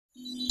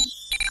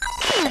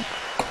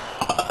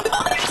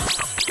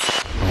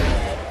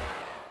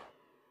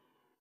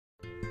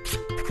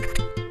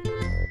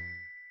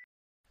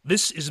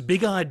This is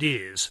Big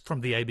Ideas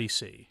from the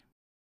ABC.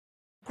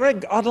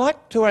 Greg, I'd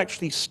like to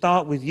actually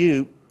start with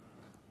you.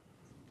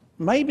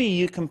 Maybe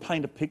you can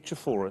paint a picture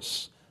for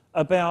us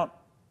about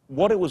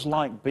what it was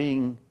like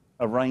being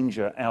a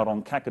ranger out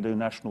on Kakadu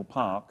National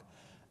Park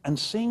and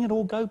seeing it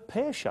all go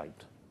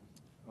pear-shaped.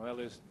 Well,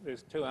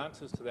 there's two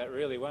answers to that,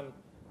 really. One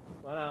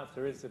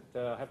answer is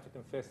that I have to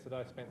confess that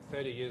I spent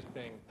 30 years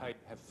being paid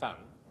to have fun.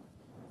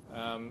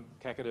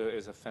 Kakadu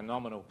is a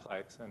phenomenal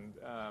place, and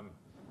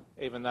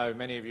even though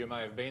many of you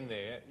may have been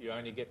there, you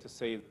only get to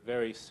see the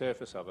very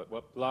surface of it.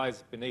 What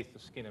lies beneath the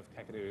skin of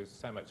Kakadu is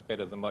so much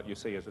better than what you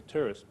see as a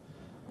tourist.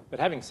 But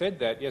having said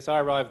that, yes, I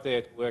arrived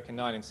there to work in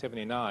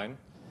 1979,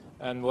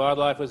 and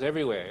wildlife was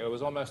everywhere. It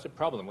was almost a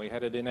problem. We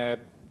had it in our...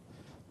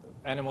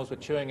 Animals were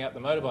chewing out the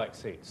motorbike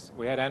seats.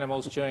 We had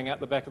animals chewing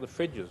out the back of the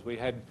fridges. We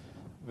had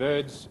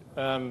birds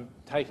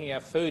taking our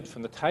food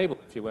from the table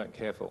if you weren't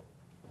careful.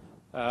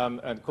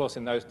 And of course,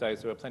 in those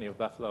days, there were plenty of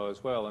buffalo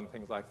as well and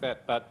things like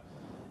that. But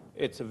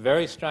it's a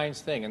very strange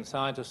thing, and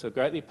scientists are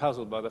greatly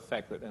puzzled by the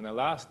fact that in the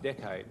last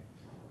decade,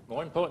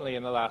 more importantly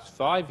in the last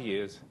 5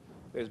 years,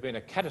 there's been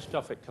a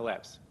catastrophic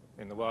collapse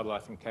in the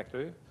wildlife in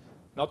Kakadu.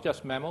 Not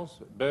just mammals,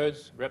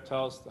 birds,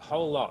 reptiles, the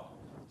whole lot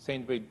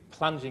seem to be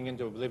plunging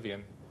into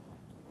oblivion,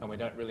 and we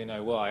don't really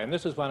know why. And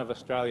this is one of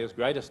Australia's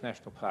greatest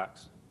national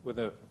parks with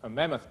a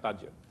mammoth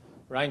budget,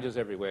 rangers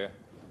everywhere.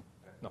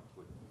 Not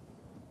good.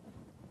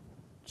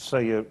 So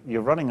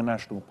you're running a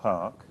national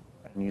park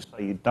and you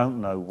say you don't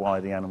know why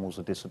the animals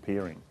are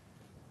disappearing.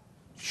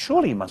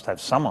 Surely you must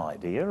have some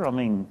idea. I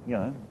mean, you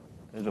know,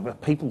 are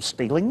people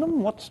stealing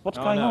them? What's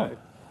going on?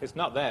 It's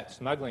not that.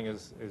 Smuggling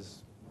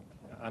is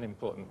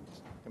unimportant,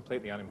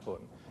 completely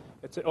unimportant.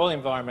 It's all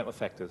environmental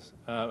factors,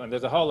 and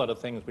there's a whole lot of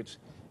things which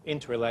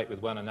interrelate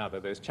with one another.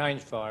 There's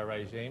change fire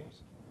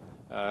regimes.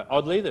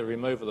 Oddly, the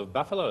removal of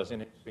buffalo is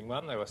an interesting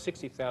one. There were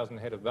 60,000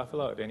 head of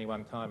buffalo at any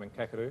one time in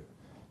Kakadu.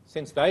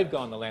 Since they've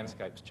gone, the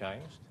landscape's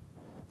changed.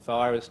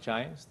 Fire has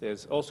changed.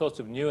 There's all sorts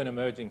of new and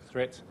emerging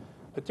threats,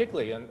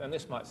 particularly, and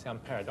this might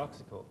sound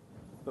paradoxical,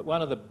 but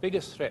one of the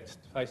biggest threats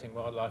facing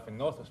wildlife in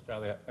North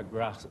Australia are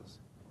grasses,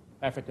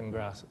 African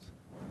grasses.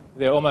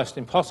 They're almost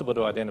impossible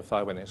to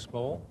identify when they're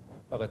small.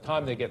 By the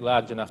time they get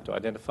large enough to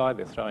identify,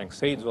 they're throwing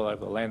seeds all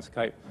over the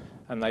landscape,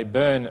 and they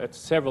burn at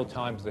several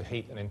times the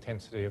heat and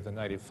intensity of the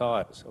native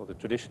fires or the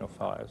traditional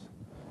fires.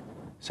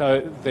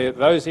 So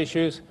those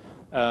issues,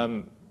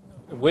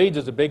 weeds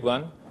is a big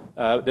one.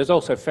 There's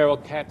also feral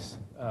cats,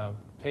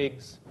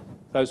 pigs,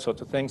 those sorts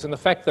of things. And the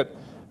fact that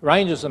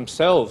rangers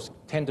themselves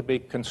tend to be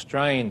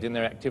constrained in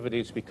their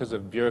activities because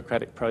of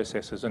bureaucratic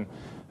processes and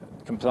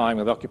complying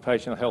with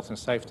occupational health and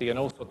safety and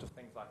all sorts of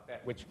things like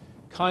that, which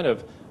kind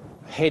of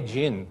hedge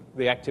in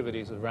the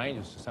activities of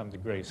rangers to some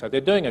degree. So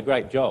they're doing a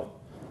great job.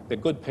 They're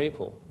good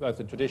people, both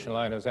the traditional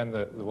owners and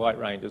the white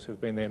rangers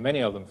who've been there, many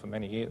of them for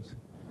many years.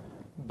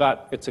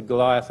 But it's a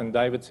Goliath and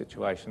David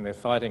situation. They're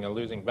fighting a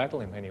losing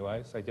battle in many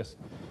ways. They just...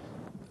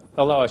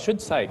 Although I should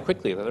say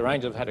quickly that the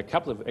rangers have had a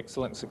couple of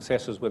excellent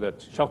successes with a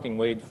shocking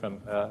weed from,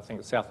 I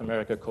think, South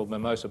America called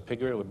Mimosa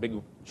pigrea, a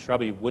big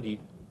shrubby woody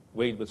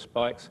weed with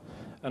spikes.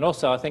 And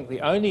also, I think the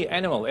only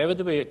animal ever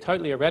to be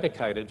totally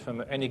eradicated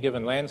from any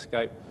given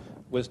landscape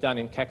was done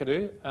in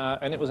Kakadu,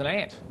 and it was an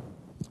ant,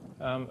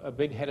 a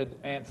big-headed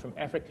ant from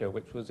Africa,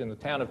 which was in the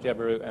town of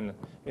Jabiru and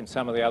in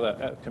some of the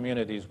other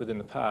communities within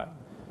the park.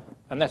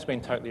 And that's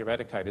been totally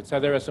eradicated. So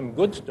there are some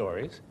good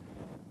stories,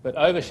 but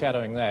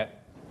overshadowing that,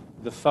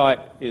 the fight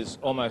is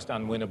almost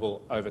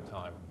unwinnable over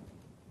time.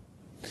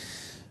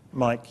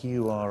 Mike,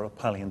 you are a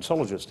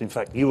paleontologist. In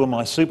fact, you were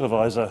my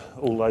supervisor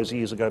all those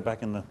years ago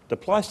back in the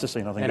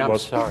Pleistocene, I think it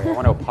was. And I'm sorry, I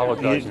want to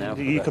apologise now.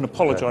 You can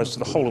apologise to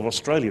the whole of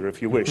Australia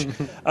if you wish.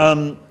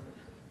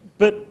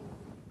 But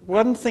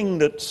one thing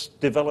that's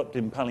developed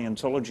in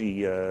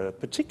paleontology,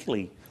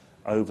 particularly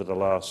over the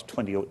last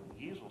 20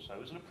 years or so,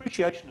 is an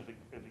appreciation of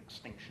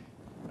extinction.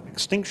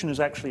 Extinction is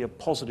actually a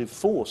positive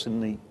force in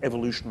the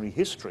evolutionary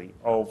history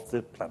of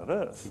the planet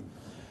Earth.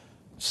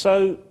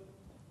 So,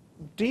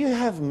 do you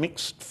have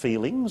mixed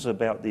feelings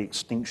about the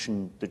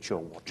extinction that you're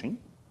watching?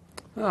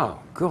 Oh,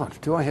 God,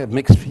 do I have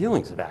mixed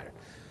feelings about it?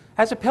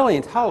 As a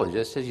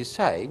paleontologist, as you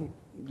say,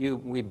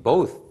 we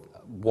both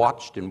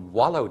watched and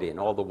wallowed in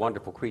all the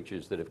wonderful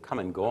creatures that have come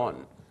and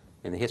gone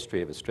in the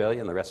history of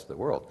Australia and the rest of the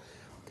world.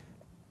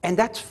 And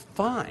that's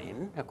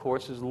fine, of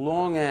course, as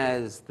long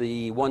as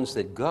the ones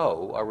that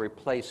go are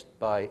replaced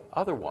by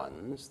other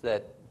ones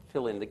that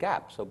fill in the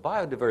gap. So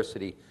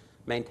biodiversity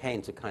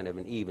maintains a kind of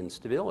an even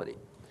stability.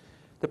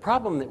 The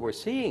problem that we're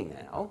seeing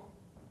now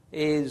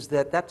is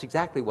that that's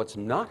exactly what's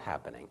not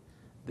happening.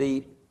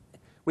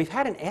 We've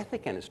had an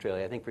ethic in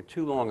Australia, I think, for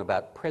too long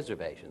about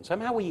preservation.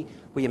 Somehow we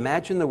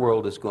imagine the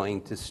world is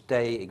going to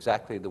stay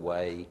exactly the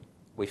way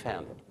we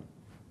found it.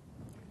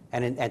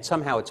 And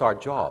somehow it's our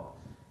job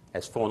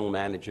as faunal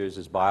managers,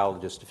 as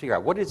biologists, to figure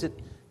out what is it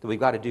that we've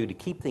got to do to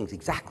keep things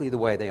exactly the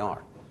way they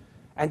are.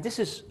 And this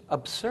is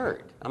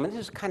absurd. I mean, this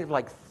is kind of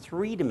like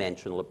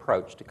three-dimensional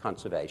approach to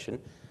conservation.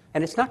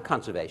 And it's not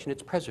conservation,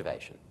 it's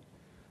preservation.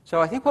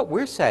 So I think what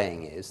we're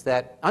saying is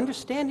that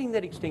understanding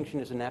that extinction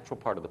is a natural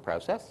part of the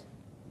process,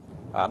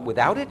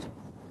 Without it,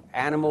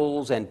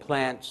 animals and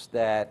plants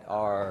that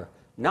are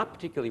not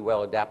particularly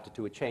well adapted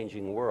to a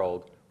changing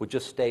world would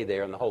just stay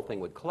there and the whole thing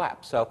would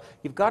collapse. So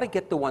you've got to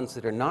get the ones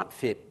that are not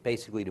fit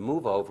basically to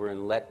move over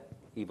and let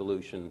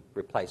evolution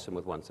replace them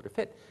with ones that are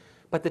fit.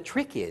 But the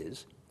trick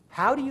is,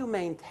 how do you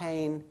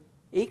maintain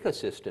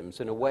ecosystems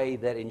in a way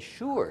that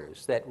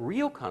ensures that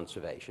real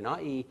conservation,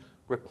 i.e.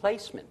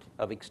 replacement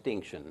of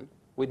extinction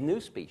with new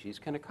species,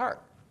 can occur?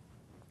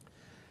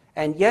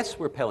 And yes,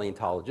 we're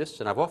paleontologists,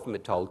 and I've often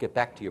been told, get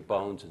back to your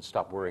bones and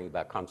stop worrying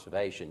about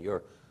conservation.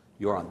 You're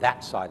on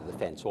that side of the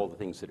fence, all the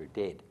things that are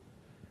dead.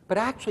 But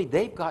actually,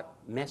 they've got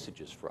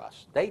messages for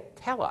us. They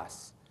tell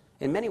us,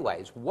 in many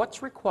ways,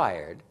 what's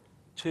required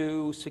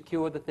to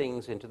secure the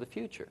things into the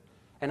future.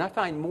 And I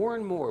find more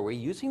and more we're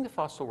using the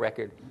fossil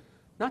record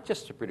not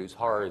just to produce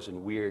horrors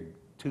and weird,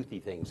 toothy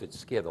things that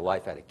scare the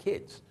life out of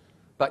kids,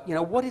 but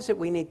what is it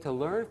we need to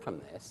learn from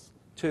this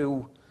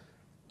to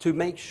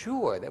make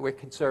sure that we're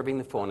conserving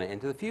the fauna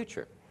into the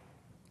future?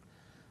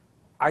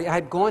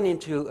 I've gone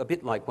into, a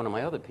bit like one of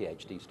my other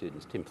PhD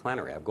students, Tim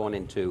Flannery, I've gone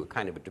into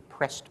kind of a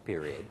depressed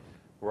period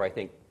where I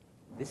think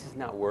this is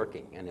not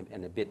working,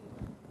 and a bit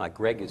like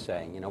Greg is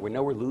saying, we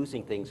know we're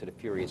losing things at a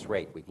furious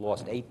rate. We've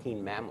lost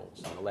 18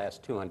 mammals in the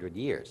last 200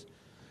 years.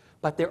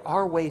 But there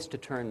are ways to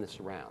turn this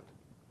around.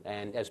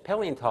 And as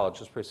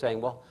paleontologists, we're saying,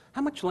 well,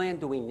 how much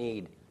land do we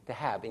need to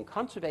have in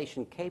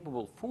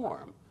conservation-capable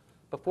form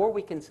before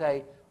we can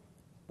say,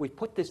 we've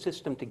put this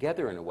system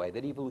together in a way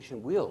that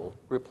evolution will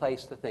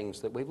replace the things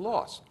that we've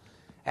lost?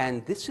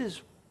 And this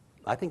is,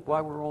 I think,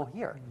 why we're all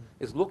here,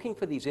 is looking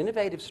for these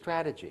innovative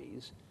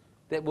strategies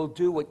that will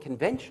do what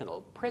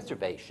conventional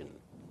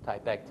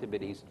preservation-type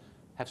activities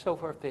have so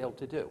far failed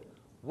to do.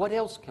 What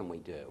else can we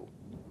do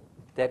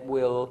that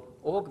will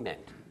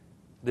augment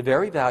the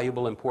very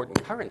valuable,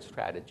 important current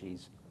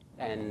strategies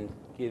and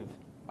give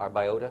our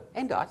biota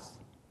and us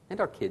and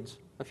our kids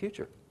a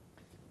future?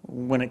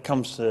 When it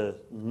comes to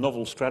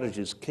novel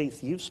strategies,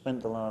 Keith, you've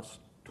spent the last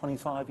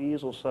 25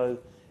 years or so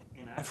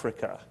in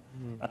Africa,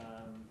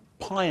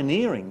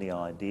 pioneering the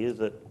idea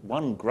that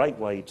one great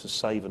way to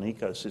save an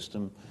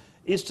ecosystem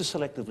is to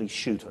selectively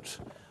shoot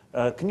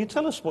it. Can you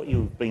tell us what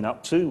you've been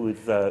up to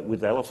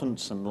with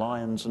elephants and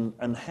lions,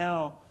 and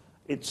how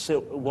it's,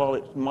 while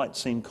it might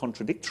seem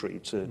contradictory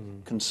to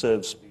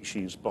conserve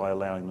species by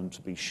allowing them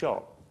to be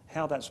shot,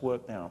 how that's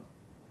worked out?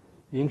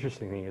 The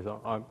interesting thing is,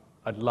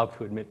 I'd love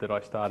to admit that I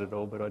started it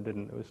all, but I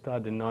didn't. It was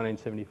started in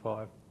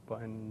 1975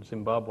 in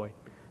Zimbabwe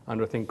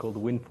under a thing called the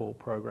Windfall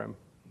Program,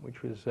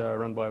 which was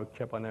run by a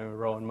chap I know,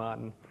 Rowan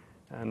Martin,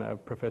 and a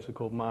professor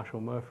called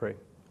Marshall Murphy,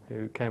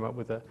 who came up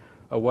with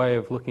a way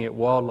of looking at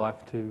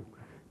wildlife to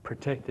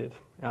protect it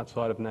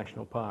outside of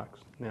national parks.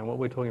 Now, what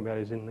we're talking about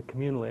is in the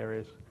communal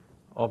areas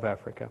of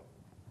Africa.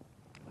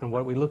 And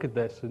what we look at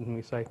this and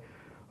we say,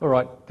 all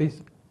right,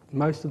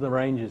 most of the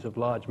ranges of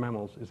large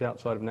mammals is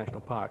outside of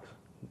national parks.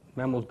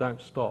 Mammals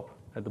don't stop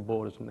at the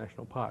borders of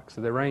national parks.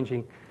 So they're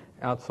ranging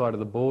outside of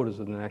the borders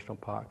of the national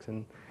parks.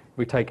 And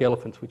we take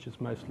elephants, which is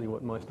mostly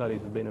what my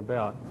studies have been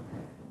about.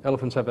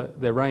 Elephants have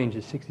their range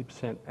is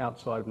 60%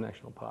 outside of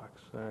national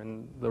parks.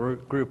 And the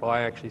group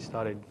I actually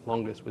studied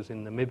longest was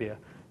in Namibia,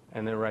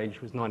 and their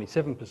range was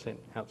 97%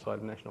 outside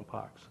of national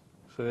parks.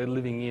 So they're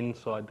living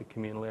inside the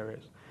communal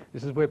areas.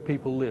 This is where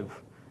people live.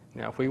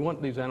 Now, if we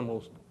want these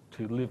animals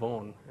to live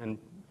on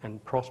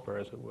and prosper,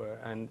 as it were,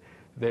 and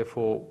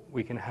therefore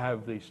we can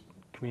have these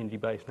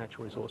community-based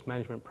natural resource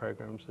management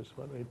programs, as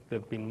what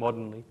they've been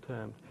modernly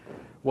termed,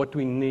 what do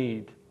we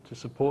need to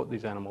support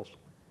these animals?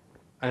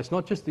 And it's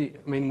not just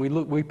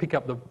we pick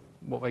up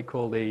what we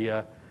call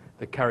the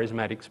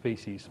charismatic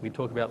species. We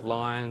talk about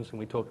lions and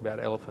we talk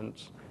about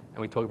elephants and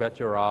we talk about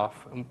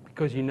giraffe, and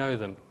because you know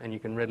them and you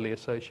can readily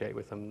associate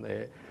with them.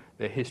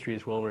 Their history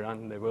is well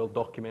run, they're well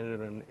documented,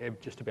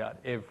 and just about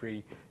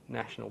every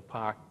national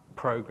park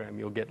program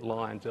you'll get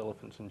lions,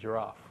 elephants and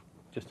giraffe,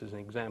 just as an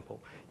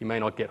example. You may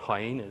not get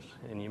hyenas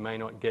and you may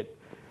not get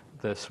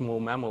the small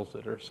mammals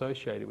that are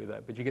associated with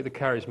that, but you get the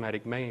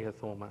charismatic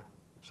megafauna.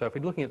 So if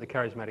we're looking at the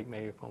charismatic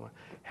megafauna,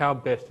 how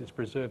best is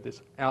preserve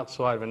this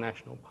outside of a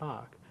national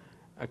park?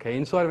 Okay,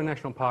 inside of a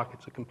national park,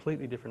 it's a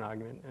completely different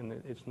argument, and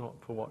it's not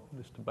for what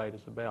this debate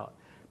is about.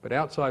 But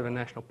outside of a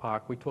national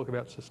park, we talk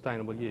about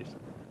sustainable use.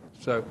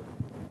 So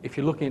if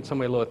you're looking at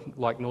somewhere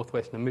like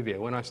northwest Namibia,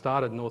 when I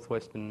started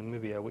northwestern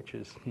Namibia, which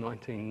is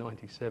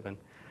 1997,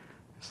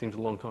 it seems a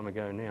long time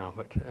ago now,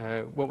 but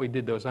what we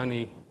did, there was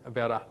only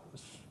about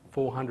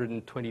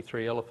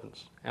 423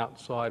 elephants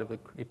outside of the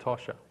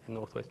Etosha in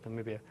northwest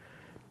Namibia.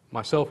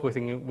 Myself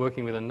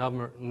working with a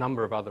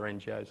number of other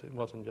NGOs, it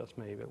wasn't just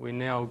me, but we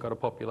now got a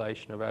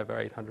population of over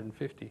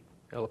 850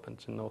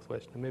 elephants in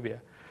northwest Namibia.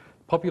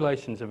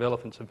 Populations of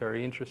elephants are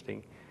very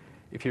interesting.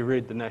 If you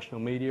read the national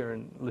media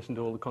and listen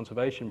to all the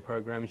conservation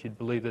programs, you'd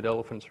believe that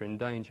elephants are in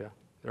danger.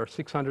 There are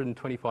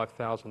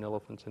 625,000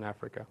 elephants in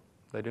Africa.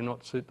 They do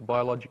not suit the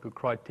biological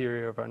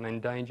criteria of an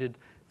endangered,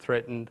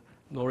 threatened,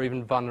 nor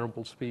even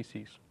vulnerable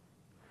species.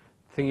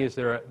 The thing is,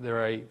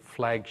 they're a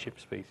flagship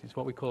species,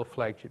 what we call a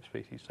flagship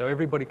species. So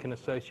everybody can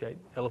associate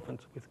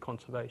elephants with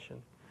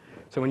conservation.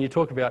 So when you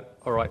talk about,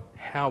 all right,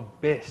 how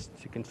best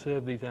to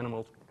conserve these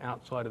animals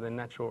outside of their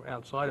natural,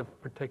 outside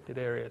of protected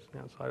areas,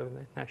 outside of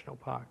the national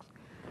parks,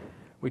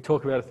 we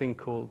talk about a thing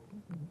called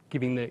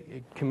giving the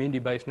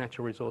community-based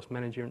natural resource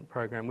management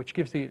program, which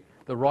gives the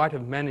right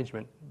of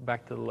management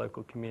back to the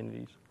local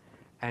communities.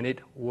 And it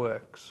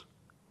works.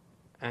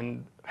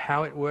 And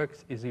how it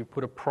works is you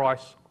put a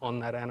price on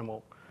that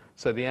animal.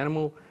 So the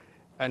animal,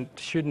 and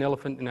to shoot an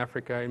elephant in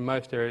Africa in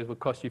most areas would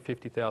cost you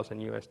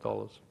 $50,000 US.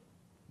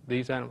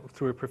 These animals,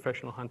 through a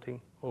professional hunting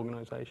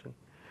organisation.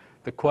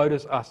 The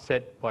quotas are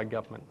set by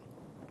government.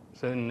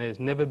 So then there's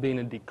never been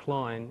a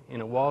decline in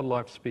a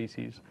wildlife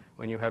species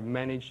when you have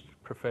managed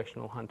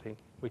professional hunting,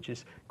 which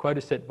is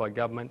quotas set by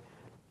government,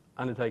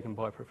 undertaken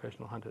by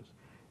professional hunters.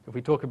 If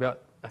we talk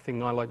about a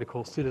thing I like to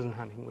call citizen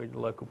hunting, where the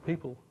local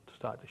people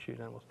start to shoot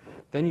animals,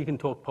 then you can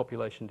talk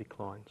population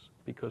declines,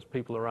 because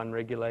people are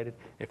unregulated.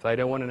 If they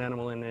don't want an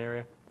animal in an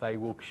area, they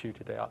will shoot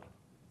it out.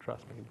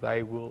 Trust me,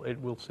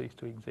 it will cease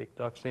to exist.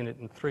 I've seen it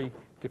in 3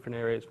 different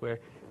areas where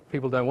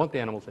people don't want the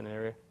animals in an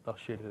area, they'll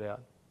shoot it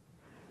out.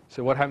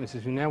 So what happens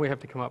is now we have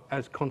to come up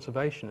as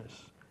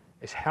conservationists,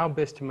 is how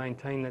best to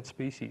maintain that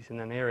species in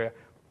an area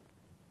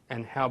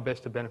and how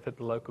best to benefit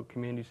the local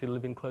communities who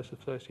live in close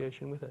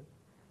association with it.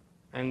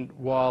 And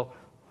while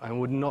I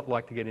would not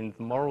like to get into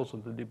the morals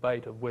of the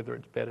debate of whether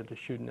it's better to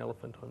shoot an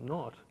elephant or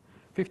not,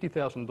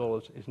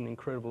 $50,000 is an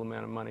incredible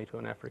amount of money to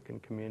an African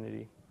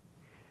community.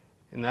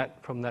 And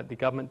from that, the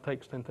government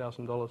takes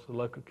 $10,000, the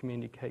local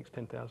community takes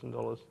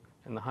 $10,000,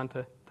 and the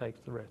hunter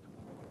takes the rest.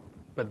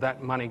 But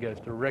that money goes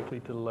directly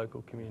to the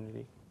local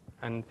community.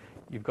 And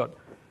you've got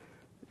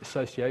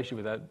association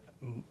with that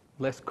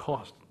less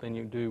cost than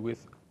you do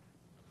with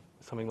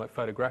something like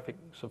photographic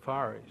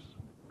safaris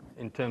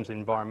in terms of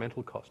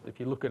environmental cost. If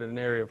you look at an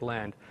area of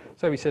land,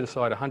 say we set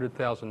aside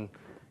 100,000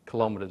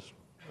 kilometres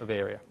of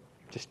area,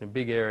 just in a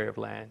big area of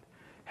land,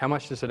 how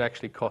much does it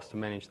actually cost to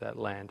manage that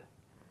land?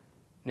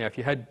 Now, if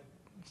you had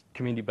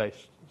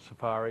community-based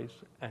safaris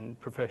and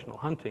professional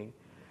hunting,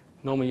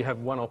 normally you have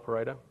one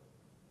operator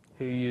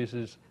who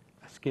uses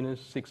skinners,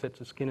 6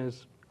 sets of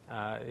skinners.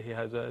 He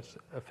has a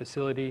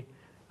facility,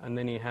 and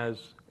then he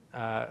has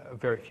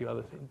very few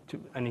other things.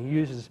 And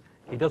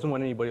he doesn't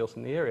want anybody else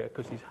in the area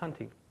because he's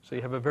hunting. So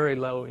you have a very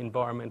low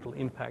environmental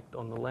impact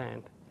on the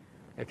land.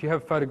 If you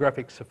have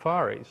photographic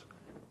safaris,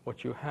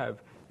 what you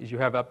have is you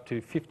have up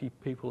to 50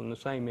 people in the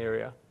same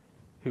area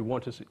who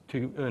want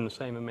to earn the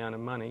same amount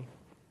of money.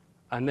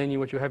 And then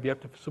you have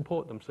to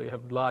support them. So you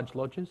have large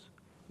lodges,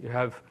 you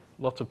have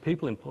lots of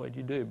people employed,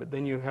 you do, but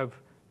then you have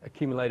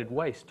accumulated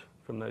waste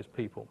from those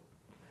people.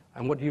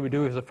 And what you would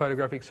do as a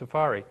photographic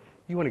safari,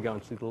 you want to go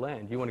and see the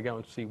land, you want to go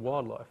and see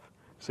wildlife.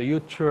 So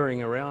you're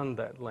touring around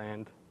that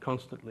land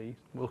constantly,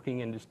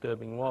 looking and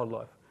disturbing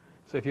wildlife.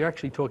 So if you're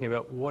actually talking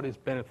about what is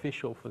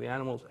beneficial for the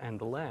animals and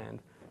the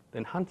land,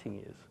 then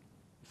hunting is,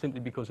 simply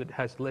because it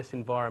has less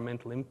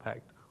environmental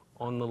impact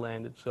on the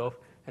land itself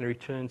and it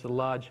returns a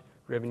large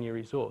revenue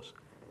resource.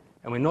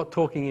 And we're not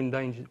talking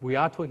endangered, we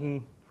are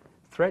talking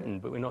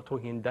threatened, but we're not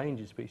talking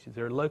endangered species.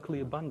 They're locally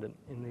abundant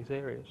in these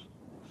areas.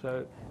 So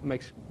it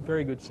makes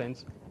very good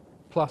sense.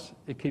 Plus,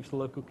 it keeps the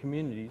local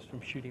communities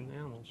from shooting the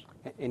animals.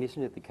 And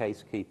isn't it the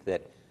case, Keith,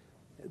 that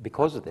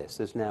because of this,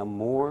 there's now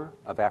more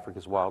of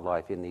Africa's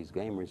wildlife in these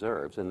game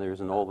reserves than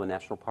there's in all the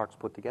national parks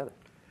put together?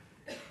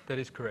 That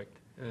is correct.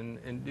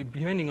 And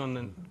depending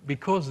on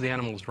because the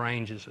animals'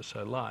 ranges are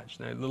so large,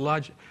 now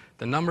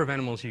the number of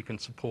animals you can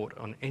support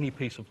on any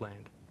piece of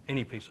land,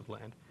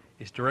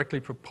 is directly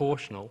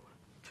proportional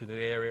to the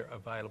area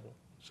available.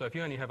 So if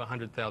you only have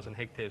 100,000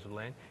 hectares of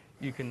land,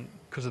 you can,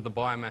 because of the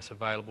biomass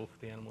available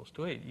for the animals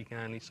to eat, you can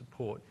only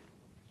support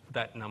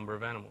that number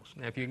of animals.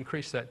 Now, if you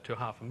increase that to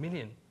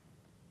 500,000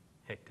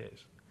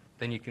 hectares,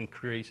 then you can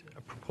increase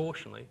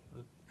proportionally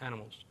the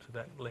animals to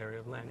that area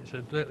of land. It's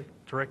a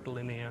direct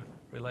linear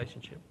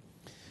relationship.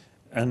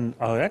 And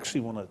I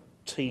actually want to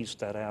tease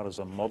that out as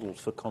a model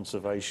for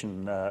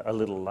conservation a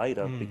little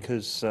later,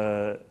 because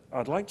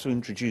I'd like to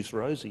introduce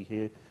Rosie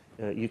here.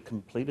 You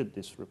completed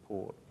this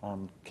report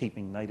on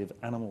keeping native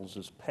animals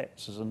as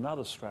pets as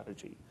another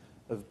strategy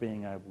of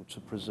being able to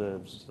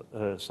preserve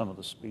some of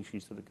the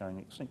species that are going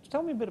extinct.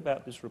 Tell me a bit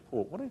about this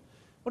report. What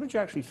did you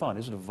actually find?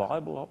 Is it a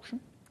viable option?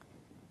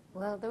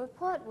 Well, the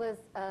report was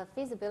a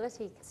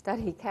feasibility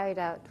study carried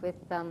out with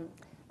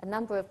a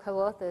number of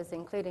co-authors,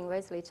 including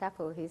Rosalie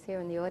Chappell, who's here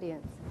in the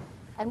audience.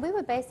 And we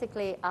were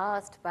basically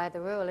asked by the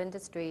Rural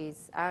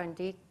Industries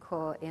R&D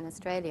Corps in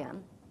Australia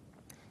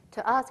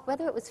to ask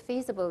whether it was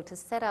feasible to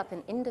set up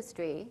an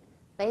industry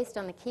based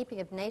on the keeping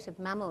of native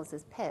mammals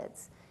as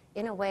pets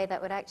in a way that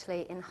would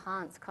actually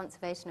enhance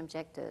conservation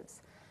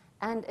objectives.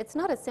 And it's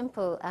not a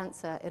simple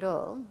answer at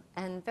all,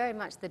 and very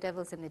much the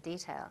devil's in the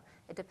detail.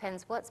 It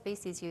depends what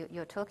species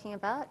you're talking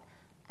about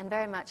and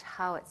very much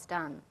how it's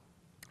done.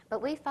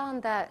 But we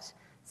found that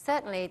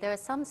certainly there are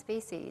some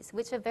species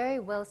which are very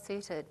well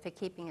suited for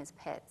keeping as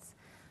pets.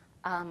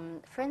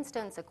 For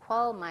instance, a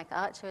quoll, Mike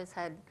Archer, has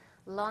had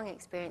long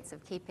experience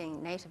of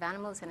keeping native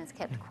animals and has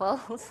kept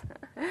quolls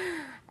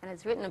and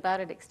has written about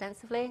it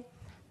extensively.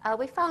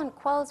 We found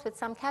quolls with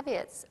some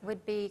caveats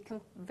would be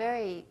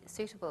very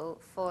suitable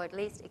for at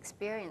least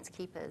experienced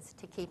keepers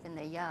to keep in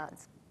their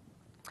yards.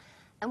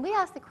 And we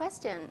asked the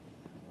question,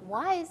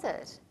 why is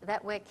it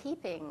that we're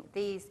keeping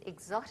these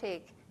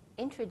exotic,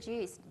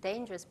 introduced,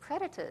 dangerous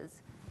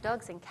predators,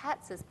 dogs and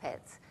cats, as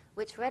pets,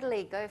 which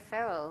readily go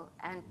feral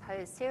and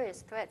pose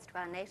serious threats to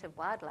our native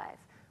wildlife,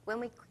 when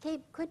we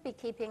could be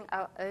keeping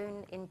our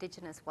own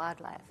indigenous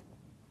wildlife?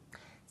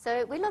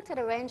 So we looked at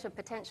a range of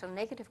potential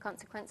negative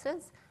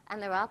consequences,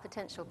 and there are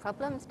potential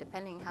problems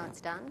depending how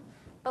it's done,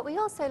 but we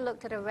also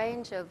looked at a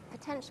range of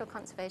potential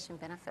conservation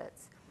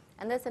benefits.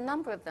 And there's a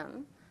number of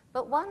them,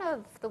 but one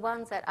of the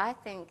ones that I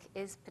think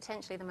is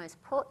potentially the most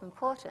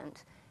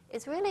important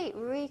is really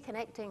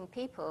reconnecting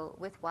people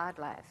with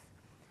wildlife.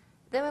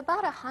 There are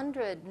about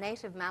 100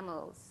 native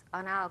mammals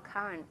on our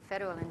current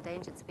federal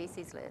endangered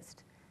species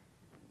list.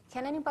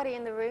 Can anybody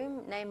in the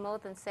room name more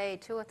than, say,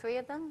 2 or 3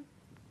 of them?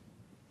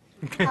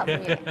 Apart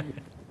from you.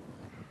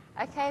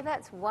 Okay,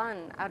 that's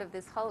one out of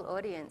this whole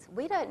audience.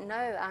 We don't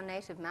know our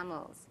native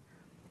mammals.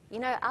 You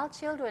know, our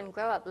children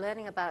grow up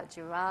learning about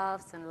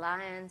giraffes and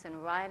lions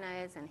and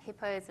rhinos and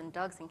hippos and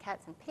dogs and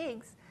cats and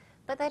pigs,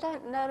 but they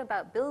don't know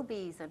about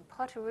bilbies and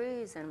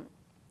potoroos and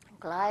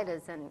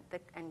gliders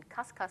and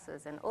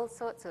cuscusses and all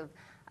sorts of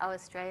our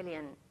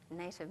Australian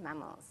native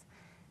mammals.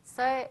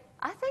 So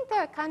I think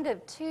there are kind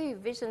of 2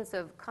 visions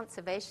of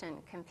conservation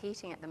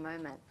competing at the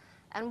moment.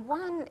 And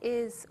one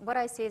is what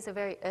I see as a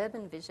very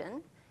urban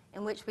vision,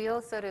 in which we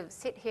all sort of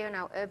sit here in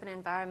our urban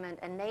environment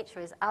and nature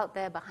is out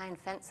there behind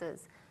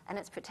fences and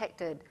it's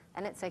protected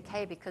and it's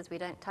okay because we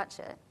don't touch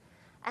it.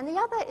 And the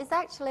other is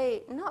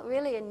actually not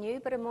really a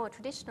new but a more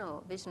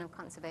traditional vision of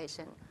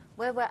conservation,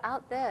 where we're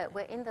out there,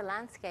 we're in the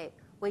landscape,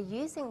 we're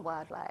using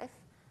wildlife,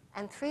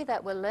 and through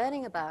that we're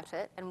learning about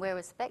it and we're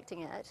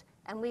respecting it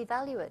and we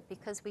value it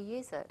because we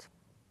use it.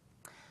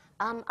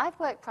 I've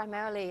worked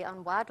primarily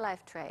on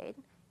wildlife trade,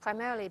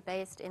 primarily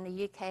based in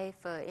the UK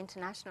for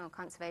international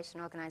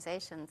conservation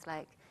organisations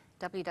like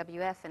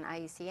WWF and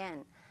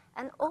IUCN.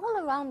 And all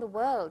around the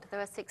world, there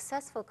are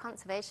successful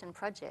conservation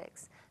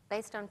projects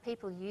based on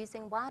people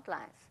using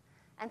wildlife.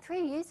 And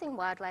through using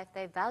wildlife,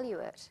 they value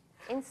it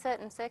in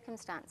certain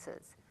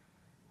circumstances.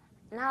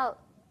 Now,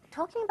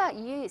 talking about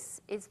use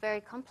is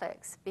very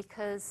complex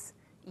because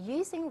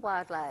using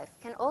wildlife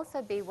can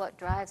also be what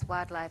drives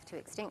wildlife to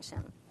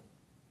extinction.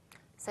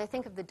 So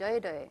think of the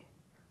dodo,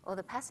 or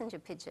the passenger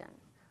pigeon,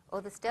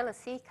 or the Steller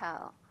sea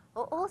cow,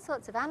 or all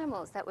sorts of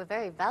animals that were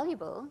very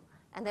valuable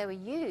and they were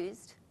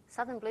used,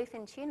 southern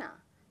bluefin tuna,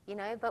 you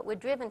know, but were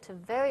driven to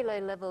very low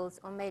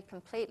levels or made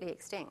completely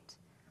extinct.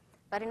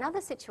 But in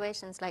other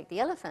situations like the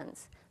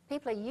elephants,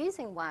 people are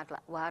using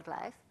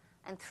wildlife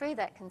and through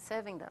that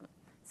conserving them.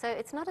 So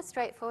it's not a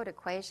straightforward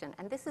equation,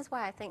 and this is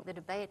why I think the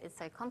debate is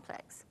so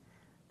complex,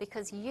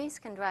 because use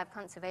can drive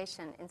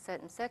conservation in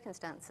certain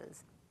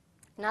circumstances.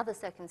 In other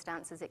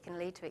circumstances, it can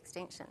lead to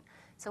extinction.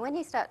 So when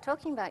you start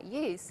talking about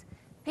use,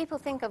 people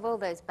think of all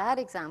those bad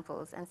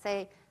examples and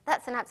say,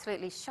 that's an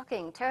absolutely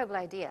shocking, terrible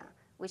idea.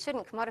 We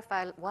shouldn't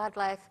commodify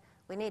wildlife.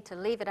 We need to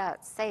leave it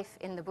out safe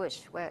in the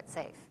bush where it's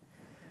safe.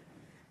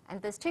 And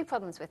there's 2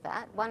 problems with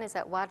that. One is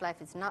that wildlife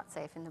is not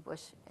safe in the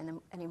bush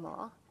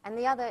anymore. And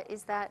the other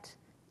is that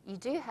you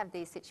do have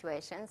these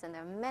situations, and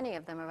there are many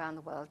of them around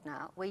the world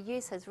now, where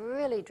use has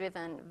really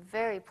driven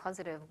very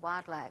positive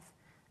wildlife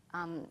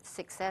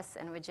success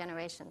and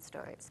regeneration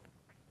stories.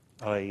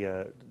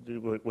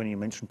 When you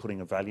mentioned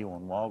putting a value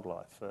on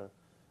wildlife,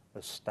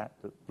 a stat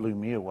that blew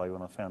me away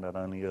when I found out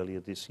only earlier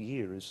this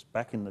year is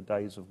back in the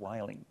days of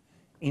whaling,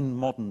 in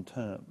modern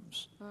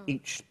terms,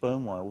 each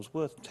sperm whale was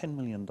worth $10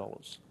 million.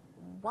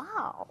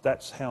 Wow.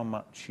 That's how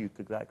much you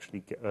could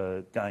actually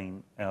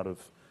gain out of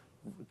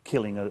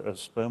killing a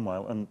sperm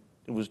whale, and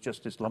it was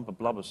just this lump of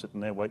blubber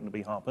sitting there waiting to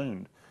be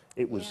harpooned.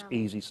 It was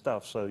easy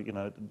stuff. So, you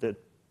know,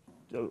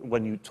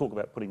 when you talk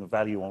about putting a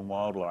value on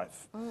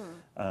wildlife,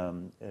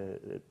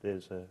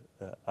 there's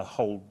a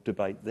whole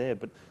debate there.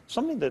 But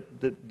something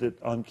that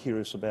I'm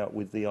curious about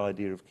with the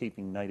idea of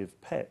keeping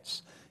native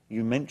pets,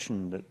 you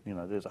mentioned that, you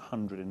know, there's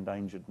 100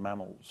 endangered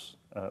mammals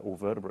or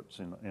vertebrates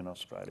in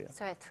Australia.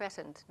 Sorry,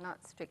 threatened, not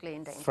strictly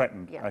endangered.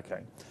 Threatened, yeah.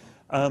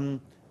 Okay.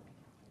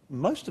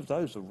 Most of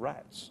those are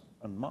rats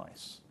and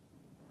mice.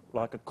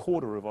 Like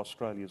 1/4 of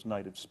Australia's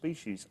native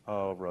species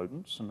are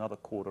rodents, another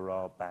 1/4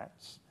 are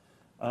bats.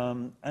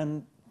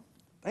 And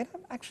they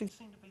don't actually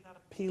seem to be that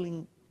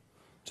appealing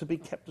to be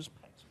kept as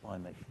pets by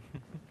me.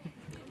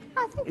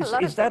 I think a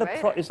lot of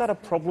them are. Is that a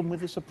problem with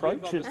this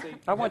approach?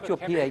 I want your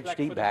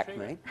PhD back,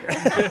 mate.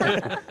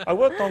 I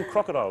worked on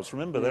crocodiles,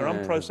 remember, they're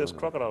unprocessed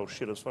crocodile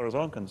shit as far as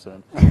I'm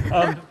concerned.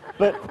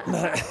 But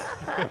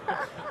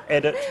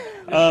edit.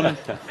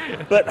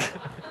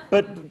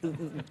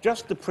 But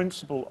just the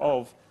principle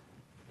of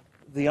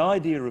the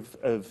idea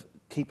of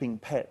keeping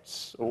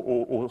pets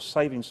or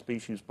saving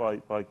species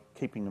by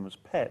keeping them as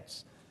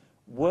pets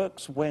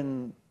works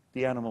when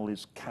the animal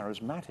is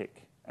charismatic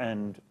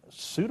and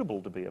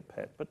suitable to be a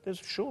pet, but there's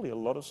surely a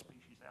lot of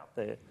species out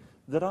there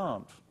that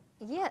aren't.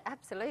 Yeah,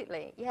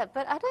 absolutely. Yeah,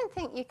 but I don't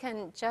think you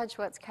can judge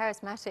what's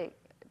charismatic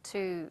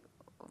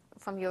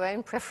from your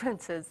own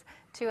preferences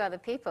to other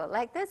people.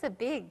 Like there's a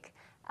big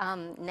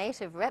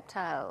native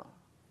reptile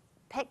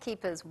pet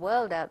keepers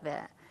world out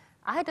there.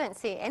 I don't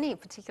see any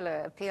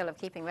particular appeal of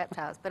keeping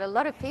reptiles, but a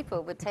lot of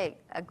people would take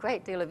a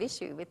great deal of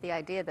issue with the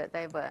idea that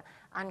they were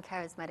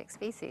uncharismatic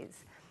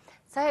species.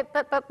 So,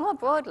 but more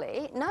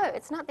broadly, no,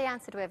 it's not the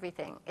answer to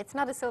everything. It's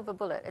not a silver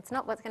bullet. It's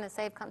not what's going to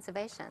save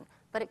conservation,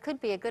 but it could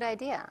be a good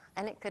idea,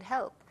 and it could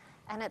help.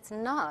 And it's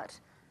not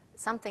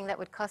something that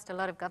would cost a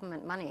lot of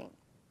government money.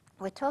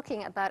 We're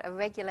talking about a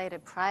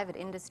regulated private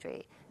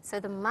industry. So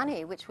the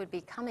money which would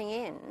be coming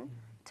in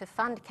to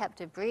fund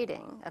captive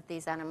breeding of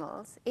these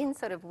animals in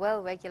sort of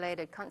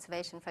well-regulated,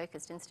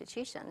 conservation-focused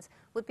institutions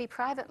would be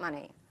private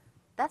money.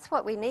 That's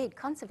what we need.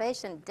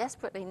 Conservation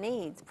desperately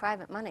needs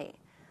private money.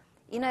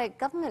 You know,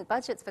 government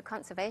budgets for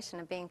conservation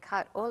are being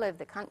cut all over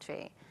the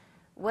country.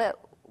 We're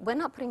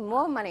not putting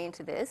more money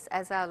into this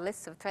as our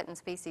lists of threatened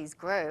species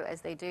grow,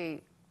 as they do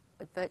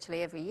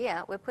virtually every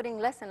year. We're putting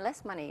less and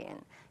less money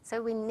in.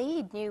 So we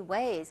need new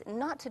ways,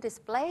 not to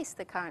displace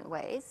the current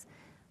ways,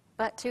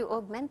 but to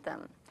augment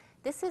them.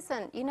 This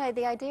isn't, you know,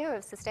 the idea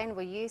of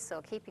sustainable use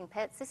or keeping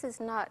pets, this is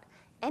not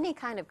any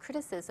kind of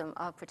criticism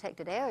of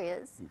protected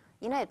areas.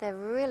 You know, they're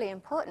really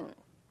important.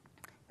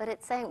 But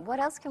it's saying, what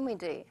else can we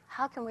do?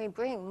 How can we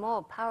bring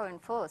more power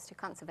and force to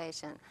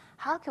conservation?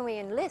 How can we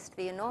enlist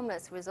the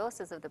enormous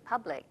resources of the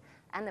public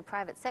and the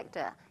private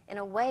sector in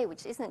a way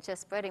which isn't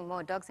just spreading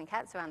more dogs and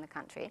cats around the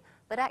country,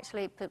 but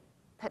actually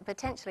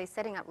potentially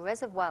setting up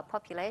reservoir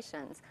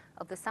populations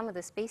of some of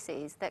the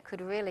species that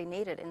could really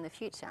need it in the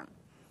future?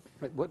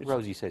 What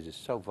Rosie says is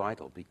so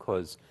vital,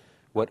 because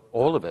what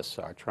all of us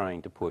are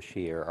trying to push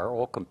here are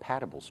all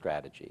compatible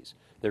strategies.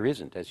 There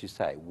isn't, as you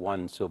say,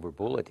 one silver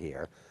bullet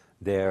here.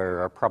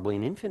 There are probably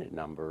an infinite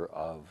number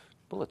of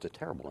bullets. A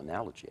terrible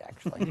analogy,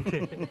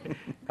 actually.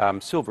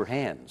 Silver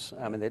hands.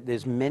 I mean,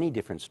 there's many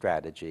different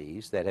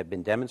strategies that have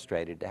been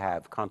demonstrated to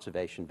have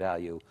conservation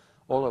value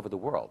all over the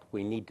world.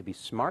 We need to be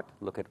smart,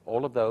 look at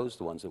all of those,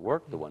 the ones that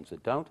work, the ones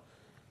that don't.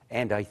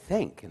 And I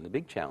think, and the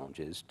big challenge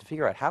is to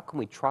figure out how can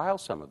we trial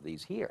some of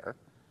these here,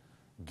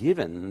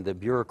 given the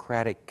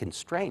bureaucratic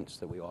constraints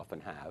that we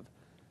often have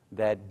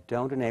that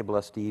don't enable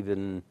us to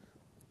even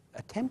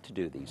attempt to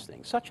do these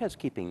things, such as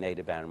keeping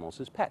native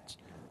animals as pets.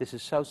 This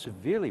is so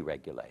severely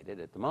regulated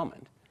at the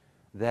moment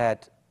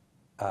that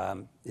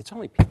it's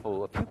only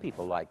a few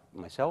people like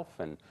myself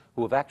and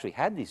who have actually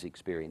had these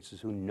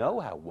experiences who know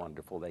how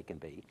wonderful they can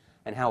be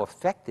and how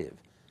effective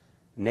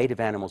native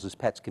animals as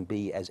pets can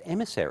be as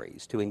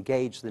emissaries to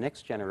engage the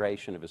next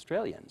generation of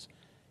Australians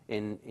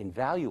in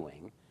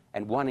valuing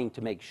and wanting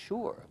to make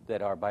sure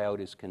that our biota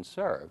is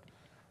conserved.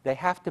 They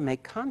have to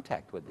make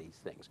contact with these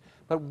things.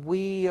 But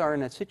we are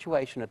in a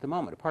situation at the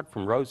moment, apart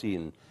from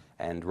Rosie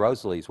and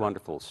Rosalie's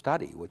wonderful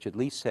study, which at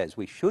least says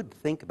we should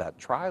think about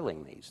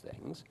trialing these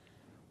things,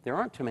 there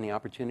aren't too many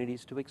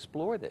opportunities to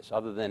explore this,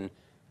 other than,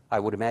 I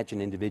would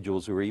imagine,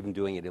 individuals who are even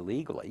doing it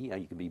illegally. You know,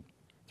 you could be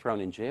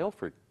thrown in jail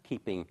for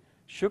keeping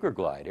sugar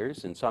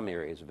gliders in some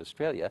areas of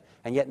Australia,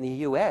 and yet in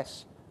the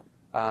US,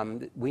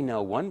 we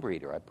know one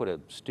breeder. I put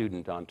a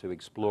student onto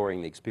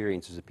exploring the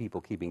experiences of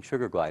people keeping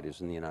sugar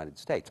gliders in the United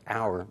States,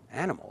 our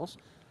animals,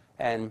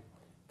 and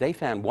they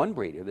found one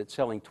breeder that's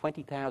selling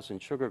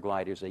 20,000 sugar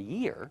gliders a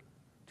year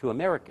to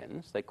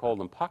Americans. They call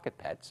them pocket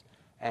pets,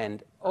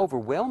 and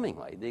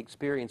overwhelmingly, the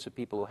experience of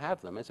people who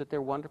have them is that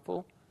they're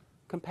wonderful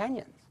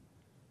companions.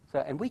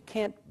 So, and we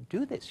can't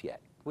do this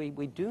yet. We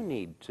do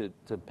need to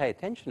pay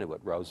attention to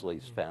what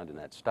Rosalie's found in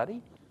that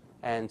study,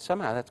 and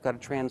somehow that's got to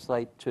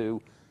translate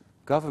to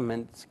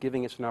governments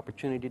giving us an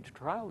opportunity to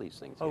trial these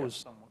things. I was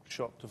somewhat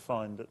shocked to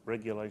find that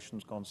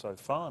regulation's gone so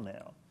far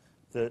now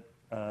that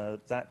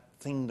that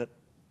thing that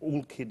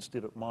all kids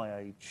did at my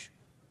age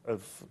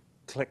of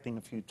collecting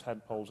a few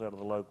tadpoles out of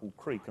the local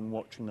creek and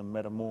watching them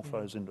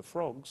metamorphose into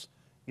frogs,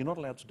 you're not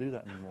allowed to do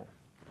that anymore.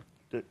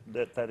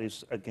 That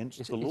is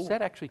against the law. Is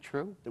that actually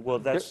true? Well,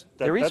 that's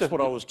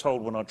what I was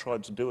told when I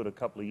tried to do it a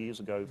couple of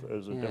years ago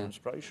as a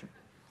demonstration.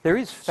 There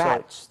is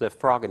FATS, the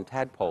Frog and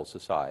Tadpole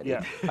Society.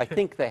 Yeah. I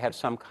think they have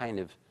some kind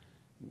of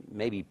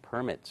maybe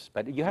permits,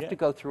 but you have to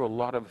go through a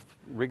lot of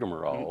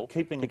rigmarole.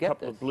 Keeping to a get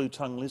couple this. of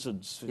blue-tongue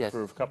lizards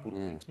for a couple of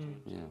weeks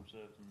Yeah.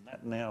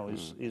 that now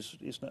is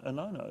a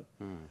no-no.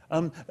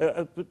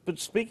 But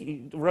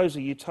speaking,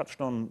 Rosie, you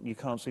touched on you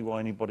can't see why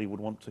anybody would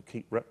want to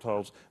keep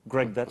reptiles.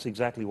 Greg, that's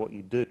exactly what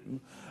you do.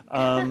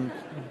 And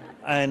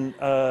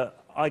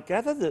I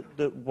gather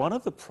that one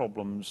of the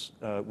problems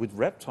with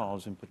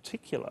reptiles in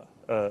particular,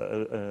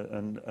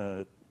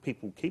 and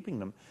people keeping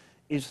them,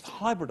 is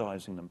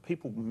hybridizing them,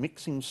 people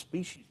mixing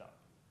species up,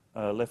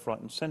 left, right,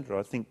 and centre.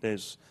 I think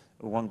there's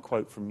one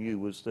quote from you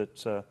was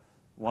that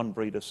one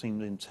breeder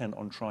seemed intent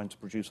on trying to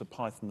produce a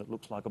python that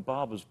looks like a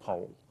barber's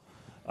pole.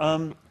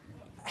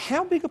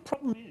 How big a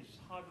problem is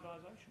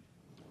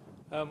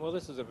hybridization? Well,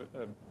 this is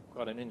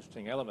quite an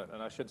interesting element,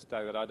 and I should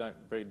say that I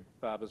don't breed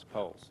barber's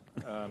poles.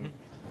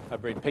 I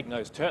breed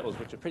pig-nosed turtles,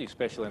 which are pretty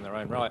special in their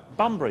own right.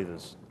 Bum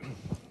breeders?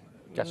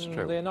 That's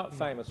true. They're not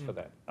famous for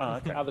that. Oh,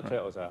 okay. Other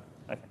turtles are.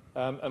 Okay.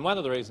 And one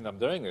of the reasons I'm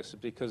doing this is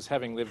because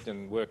having lived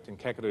and worked in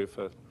Kakadu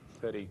for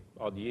 30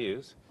 odd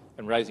years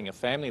and raising a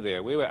family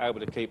there, we were able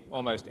to keep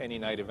almost any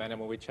native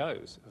animal we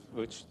chose,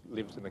 which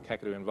lives in the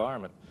Kakadu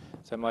environment.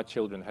 So my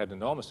children had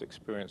enormous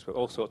experience with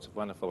all sorts of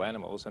wonderful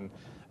animals, and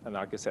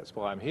I guess that's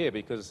why I'm here,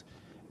 because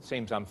it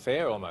seems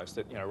unfair almost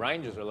that, you know,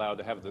 rangers are allowed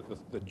to have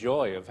the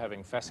joy of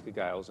having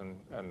phascogales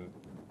and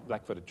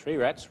black-footed tree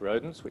rats,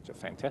 rodents, which are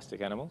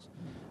fantastic animals,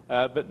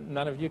 but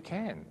none of you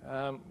can.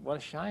 What a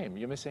shame.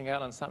 You're missing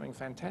out on something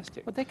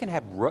fantastic. But they can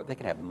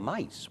have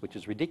mice, which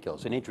is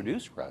ridiculous, an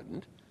introduced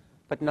rodent,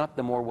 but not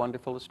the more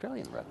wonderful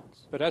Australian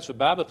rodents. But as for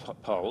barber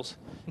poles,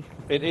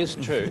 it is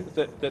true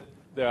that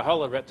there are a whole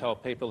lot of reptile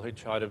people who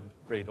try to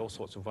breed all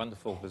sorts of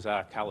wonderful,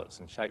 bizarre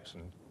colours and shapes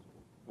and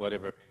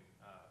whatever,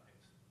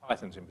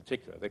 pythons in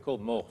particular. They're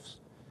called morphs.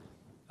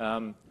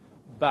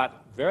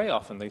 But very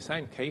often these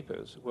same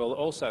keepers will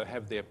also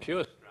have their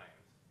pure strains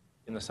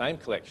in the same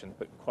collection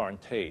but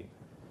quarantined.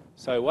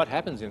 So what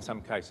happens in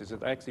some cases is that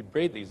they actually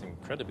breed these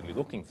incredibly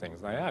looking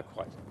things. They are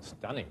quite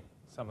stunning.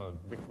 Some of them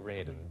brick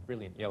red and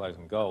brilliant yellows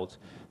and golds.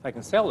 They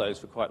can sell those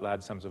for quite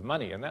large sums of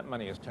money, and that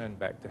money is turned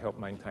back to help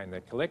maintain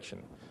their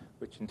collection,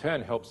 which in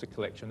turn helps the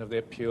collection of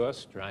their pure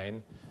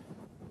strain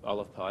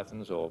olive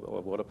pythons or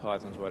water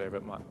pythons, whatever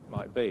it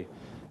might be.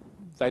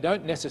 They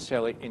don't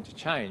necessarily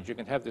interchange. You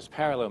can have this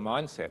parallel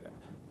mindset.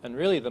 And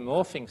really the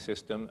morphing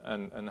system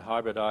and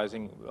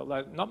hybridizing,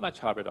 although not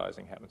much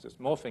hybridizing happens, it's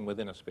morphing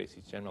within a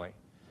species generally,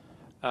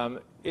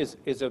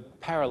 is a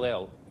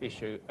parallel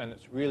issue, and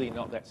it's really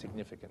not that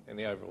significant in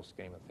the overall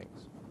scheme of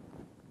things.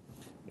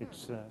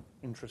 It's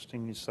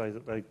interesting you say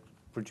that they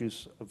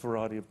produce a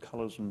variety of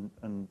colours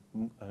and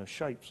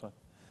shapes. I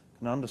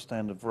can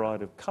understand a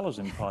variety of colours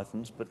in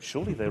pythons, but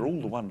surely they're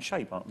all the one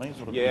shape, aren't they?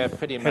 Sort of yeah,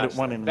 pretty much.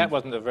 That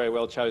wasn't a very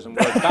well chosen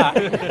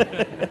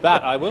word,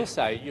 but I will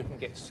say you can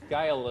get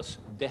scaleless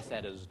death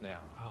adders now.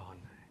 Oh,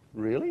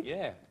 no. Really?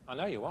 Yeah, I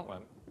know you want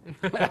one.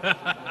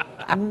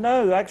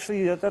 No,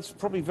 actually, that's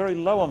probably very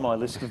low on my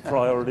list of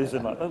priorities.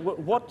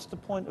 What's the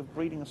point of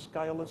breeding a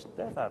scaleless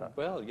death adder?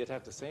 Well, you'd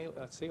have to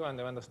see one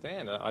to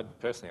understand.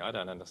 Personally, I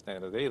don't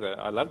understand it either.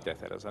 I love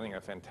death adders. I think they're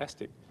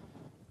fantastic.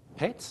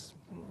 Pets?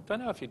 Don't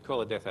know if you'd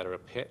call a death adder a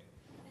pet,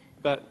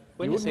 but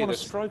when you see want to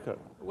stroke it.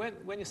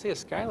 When you see a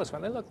scaleless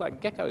one, they look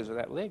like geckos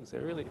without legs.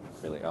 They're really,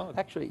 really odd.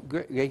 Actually,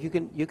 you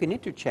can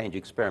interchange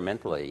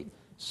experimentally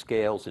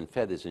scales and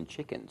feathers in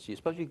chickens. You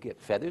suppose you could get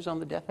feathers on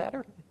the death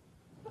adder?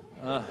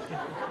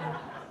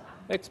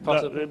 It's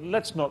possible. No,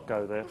 let's not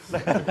go there.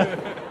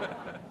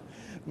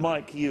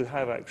 Mike, you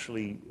have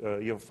actually,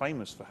 you're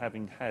famous for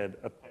having had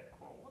a pet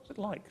quoll. What's it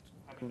like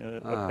having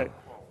a pet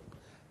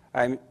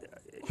quoll?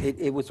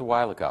 It was a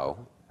while ago,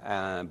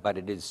 but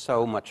it is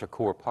so much a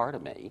core part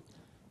of me,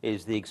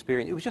 is the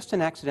experience. It was just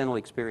an accidental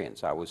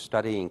experience. I was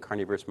studying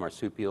carnivorous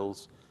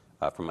marsupials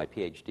for my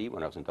PhD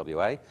when I was in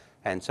WA,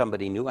 and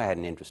somebody knew I had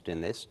an interest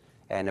in this,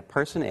 and a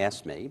person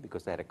asked me,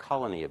 because they had a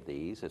colony of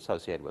these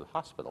associated with a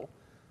hospital,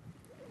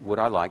 would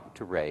I like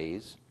to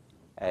raise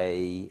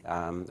a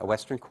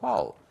western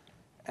quoll?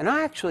 And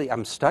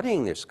I'm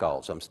studying their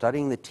skulls. I'm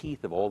studying the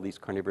teeth of all these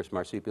carnivorous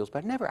marsupials, but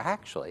I've never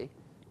actually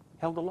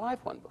held a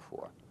live one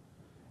before.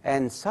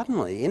 And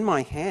suddenly, in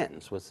my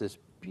hands was this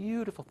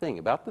beautiful thing,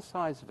 about the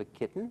size of a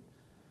kitten,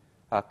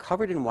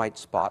 covered in white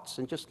spots,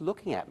 and just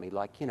looking at me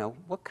like, you know,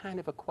 what kind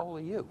of a quoll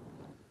are you?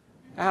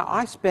 Now,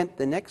 I spent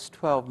the next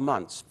 12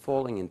 months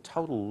falling in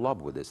total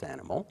love with this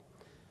animal.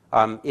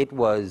 It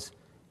was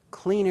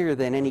cleaner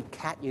than any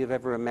cat you've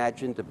ever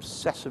imagined,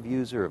 obsessive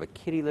user of a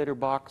kitty litter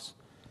box,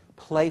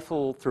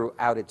 playful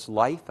throughout its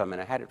life. I mean,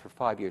 I had it for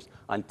 5 years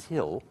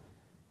until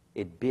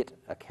it bit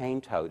a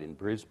cane toad in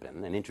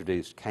Brisbane, an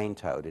introduced cane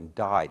toad, and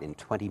died in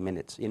 20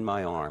 minutes in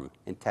my arm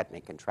in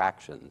tetanic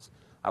contractions.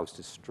 I was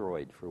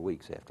destroyed for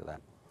weeks after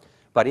that.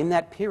 But in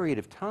that period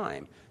of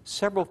time,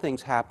 several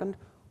things happened.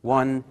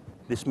 One,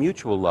 this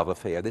mutual love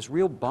affair, this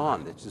real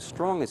bond that's as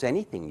strong as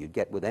anything you'd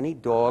get with any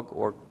dog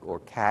or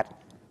cat,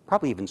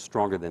 probably even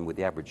stronger than with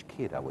the average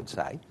kid, I would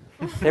say.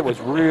 It was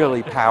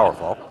really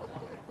powerful.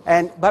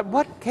 But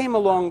what came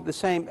along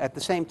at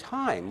the same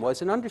time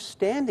was an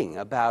understanding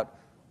about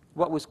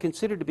what was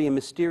considered to be a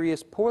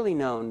mysterious, poorly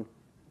known,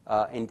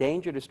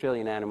 endangered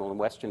Australian animal in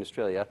Western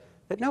Australia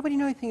that nobody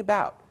knew anything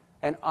about.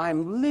 And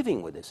I'm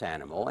living with this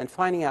animal and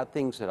finding out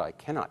things that I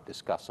cannot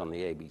discuss on the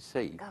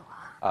ABC. Go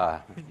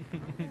on.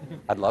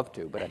 I'd love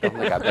to, but I don't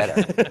think I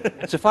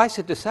better. Suffice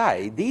it to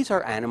say, these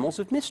are animals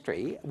of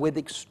mystery with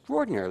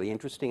extraordinarily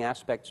interesting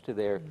aspects to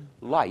their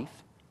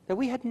life that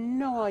we had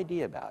no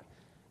idea about.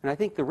 And I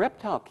think the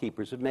reptile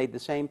keepers have made the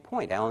same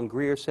point. Alan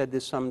Greer said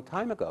this some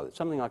time ago, that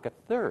something like a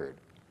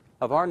third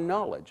of our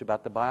knowledge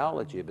about the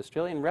biology of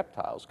Australian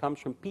reptiles comes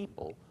from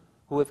people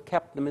who have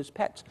kept them as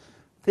pets.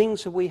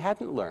 Things that we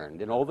hadn't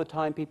learned in all the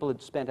time people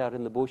had spent out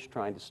in the bush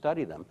trying to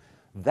study them.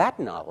 That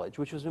knowledge,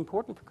 which was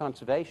important for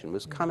conservation,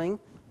 was coming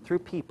through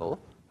people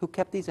who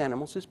kept these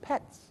animals as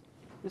pets.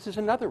 This is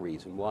another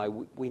reason why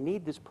we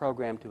need this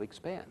program to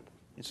expand.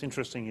 It's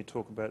interesting you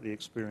talk about the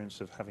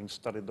experience of having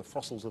studied the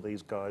fossils of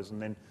these guys and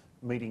then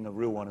meeting a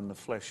real one in the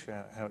flesh,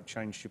 how it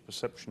changed your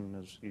perception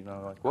as, you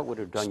know. What would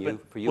have done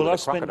for you well, with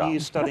I a crocodile? spent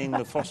years studying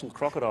the fossil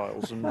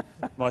crocodiles, and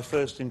My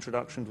first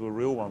introduction to a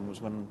real one was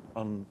when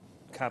on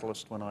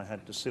Catalyst, when I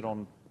had to sit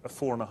on a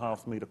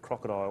 4.5 metre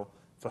crocodile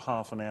for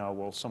half an hour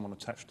while someone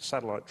attached a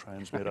satellite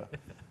transmitter.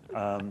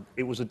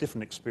 It was a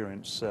different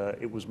experience.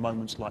 It was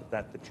moments like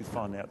that that you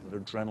find out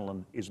that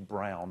adrenaline is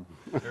brown.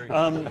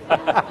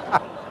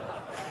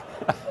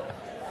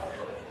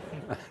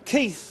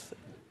 Keith,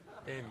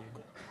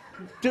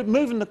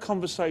 moving the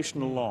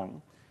conversation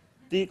along,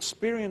 the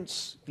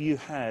experience you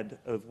had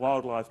of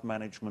wildlife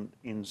management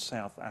in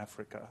South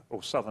Africa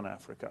or Southern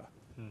Africa,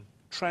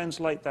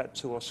 translate that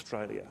to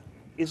Australia.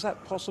 Is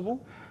that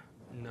possible?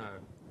 No.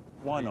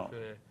 Why not?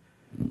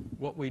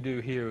 What we do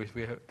here is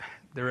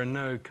there are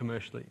no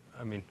commercially,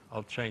 I mean,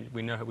 I'll change,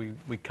 we know how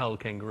we cull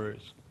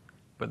kangaroos,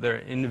 but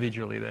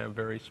individually they're a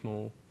very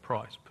small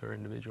price per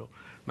individual.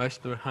 Most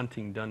of the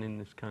hunting done in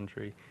this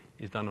country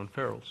is done on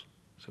ferals.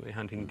 So we're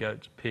hunting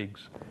goats,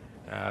 pigs,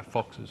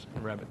 foxes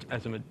and rabbits,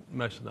 as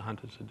most of the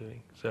hunters are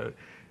doing. So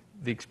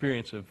the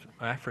experience of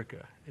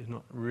Africa is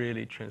not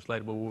really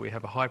translatable where we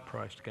have a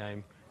high-priced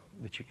game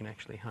that you can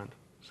actually hunt.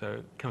 So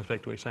it comes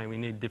back to what we're saying, we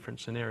need different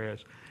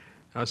scenarios.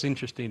 I was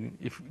interested,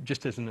 if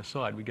just as an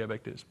aside, we go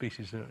back to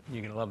species, that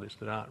you're going to love this,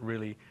 that aren't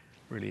really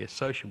as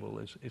sociable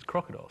as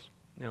crocodiles.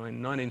 Now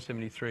in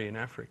 1973 in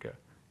Africa,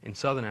 in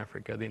southern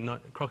Africa, the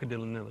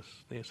Crocodilonellus,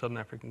 the southern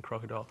African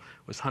crocodile,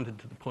 was hunted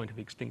to the point of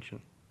extinction.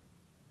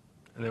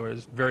 And there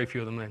was very few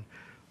of them then.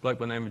 A bloke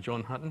by the name of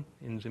John Hutton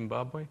in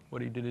Zimbabwe,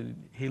 what he did is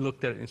he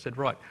looked at it and said,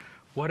 right,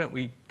 why don't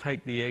we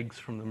take the eggs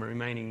from the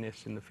remaining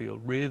nests in the field,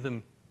 rear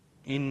them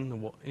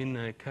in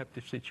a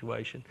captive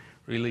situation,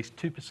 release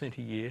 2%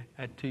 a year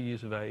at 2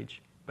 years of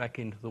age back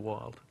into the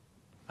wild.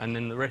 And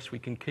then the rest we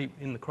can keep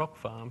in the croc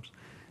farms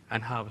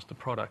and harvest the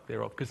product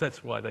thereof. Because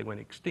that's why they went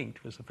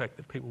extinct, was the fact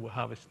that people were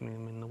harvesting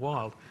them in the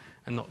wild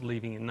and not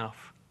leaving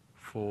enough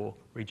for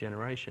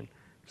regeneration.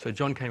 So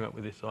John came up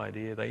with this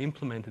idea, they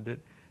implemented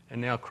it,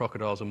 and now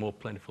crocodiles are more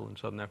plentiful in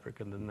southern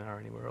Africa than they are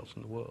anywhere else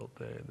in the world.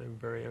 They're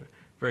a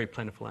very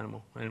plentiful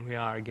animal, and we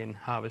are again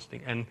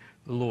harvesting, and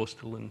the law is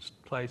still in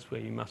place where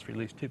you must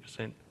release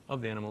 2%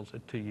 of the animals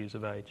at 2 years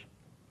of age.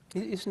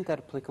 Isn't that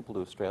applicable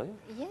to Australia?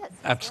 Yes.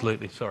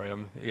 Absolutely, sorry,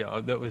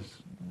 that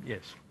was,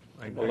 yes.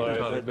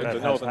 Although the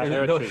Northern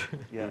Territory,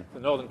 the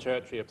Northern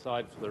Territory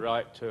applied for the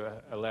right to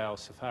allow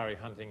safari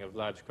hunting of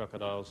large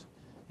crocodiles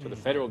to the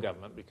federal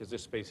government, because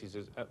this species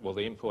is, well,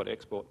 the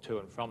import-export to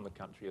and from the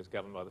country is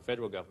governed by the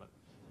federal government.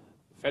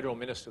 The Federal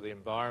Minister of the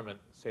Environment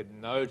said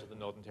no to the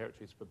Northern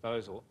Territory's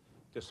proposal,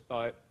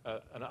 despite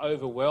an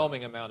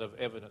overwhelming amount of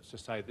evidence to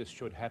say this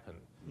should happen.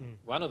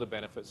 One of the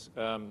benefits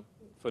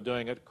for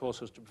doing it, of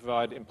course, was to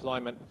provide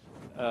employment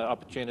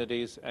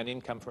opportunities and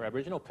income for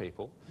Aboriginal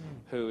people,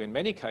 who in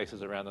many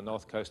cases around the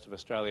north coast of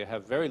Australia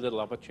have very little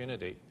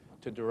opportunity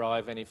to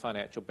derive any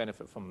financial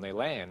benefit from their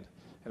land,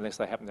 unless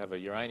they happen to have a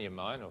uranium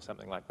mine or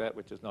something like that,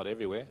 which is not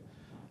everywhere.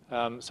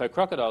 So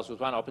crocodiles was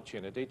one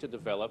opportunity to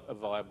develop a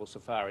viable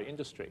safari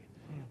industry.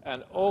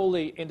 And all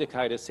the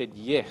indicators said,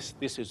 yes,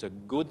 this is a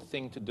good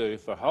thing to do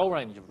for a whole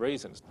range of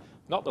reasons,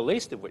 not the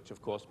least of which,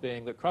 of course,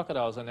 being that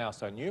crocodiles are now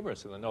so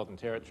numerous in the Northern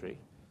Territory,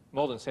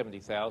 more than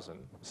 70,000,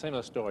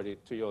 similar story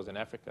to yours in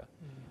Africa,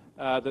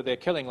 that they're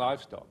killing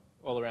livestock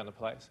all around the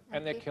place,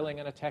 and they're killing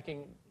and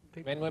attacking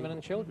men, women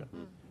and children.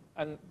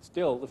 And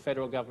still the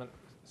federal government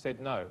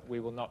said, no, we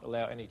will not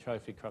allow any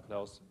trophy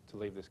crocodiles to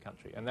leave this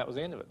country. And that was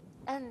the end of it.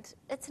 And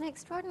it's an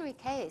extraordinary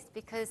case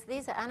because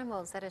these are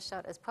animals that are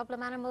shot as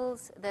problem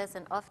animals. There's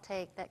an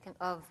offtake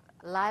of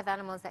live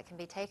animals that can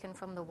be taken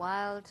from the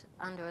wild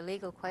under a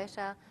legal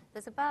quota.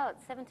 There's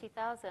about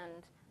 70,000,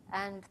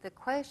 and the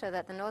quota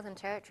that the Northern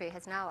Territory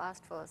has now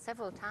asked for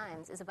several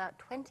times is about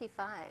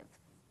 25.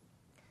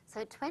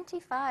 So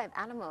 25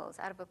 animals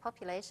out of a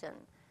population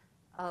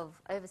of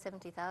over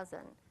 70,000.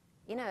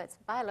 You know, it's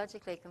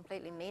biologically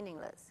completely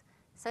meaningless.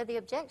 So the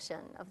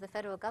objection of the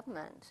federal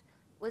government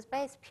was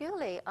based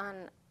purely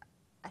on,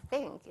 I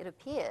think, it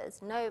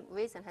appears, no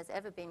reason has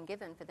ever been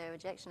given for their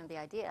rejection of the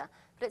idea,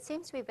 but it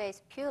seems to be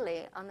based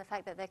purely on the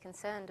fact that they're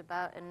concerned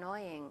about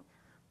annoying,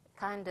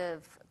 kind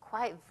of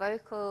quite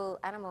vocal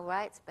animal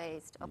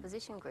rights-based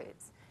opposition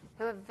groups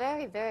who are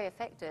very, very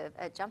effective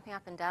at jumping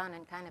up and down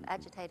and kind of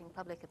agitating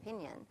public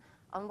opinion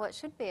on what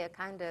should be a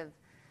kind of,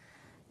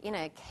 you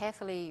know,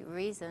 carefully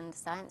reasoned,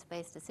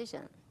 science-based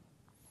decision.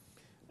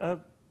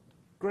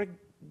 Greg,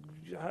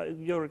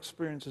 your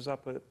experiences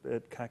up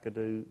at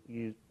Kakadu,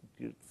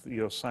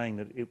 you're saying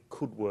that it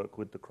could work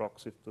with the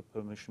crocs if the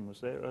permission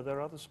was there. Are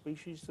there other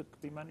species that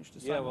could be managed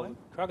the same way?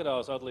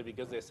 Crocodiles, oddly,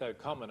 because they're so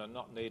common, are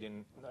not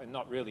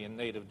really in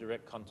need of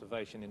direct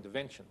conservation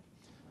intervention.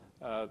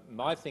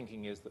 My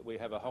thinking is that we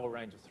have a whole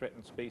range of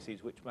threatened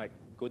species which make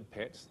good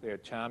pets. They're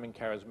charming,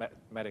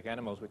 charismatic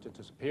animals which are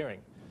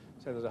disappearing.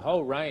 So there's a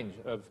whole range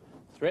of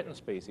threatened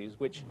species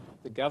which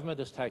the government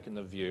has taken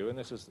the view, and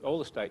this is all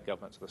the state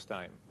governments are the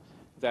same,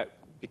 that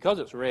because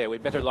it's rare, we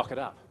better lock it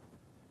up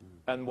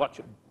and watch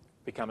it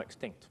become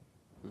extinct.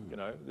 You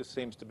know, this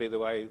seems to be the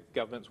way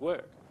governments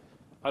work.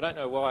 I don't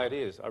know why it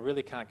is. I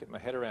really can't get my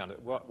head around it.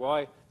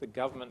 Why the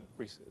government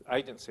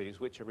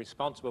agencies which are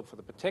responsible for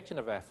the protection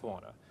of our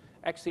fauna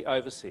actually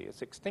oversee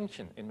its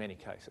extinction in many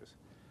cases.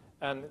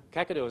 And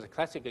Kakadu is a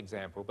classic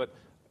example, but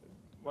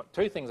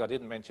two things I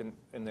didn't mention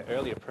in the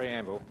earlier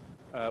preamble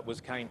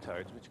was cane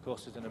toads, which of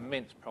course is an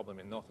immense problem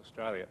in North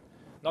Australia,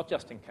 not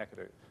just in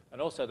Kakadu,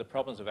 and also the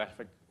problems of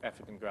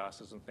African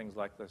grasses and things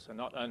like this are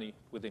not only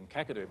within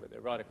Kakadu, but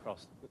they're right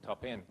across the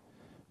top end.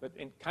 But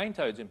in cane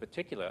toads in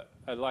particular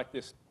are like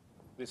this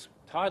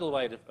tidal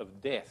wave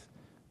of death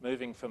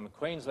moving from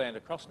Queensland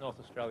across North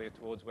Australia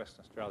towards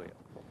Western Australia.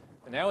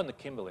 And now in the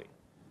Kimberley,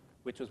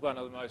 which was one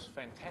of the most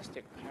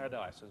fantastic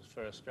paradises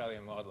for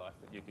Australian wildlife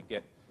that you could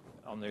get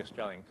on the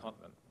Australian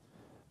continent.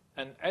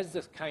 And as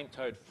this cane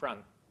toad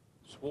front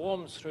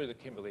swarms through the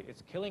Kimberley,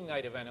 it's killing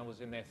native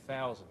animals in their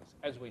thousands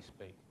as we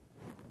speak.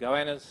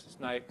 Goannas,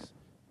 snakes,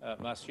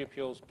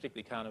 marsupials,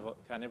 particularly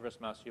carnivorous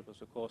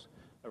marsupials, of course,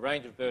 a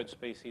range of bird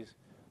species,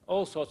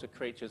 all sorts of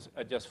creatures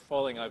are just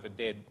falling over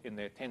dead in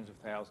their tens of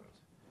thousands.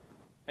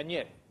 And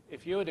yet,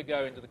 if you were to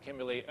go into the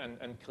Kimberley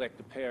and collect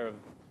a pair of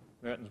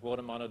Merton's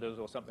water monitors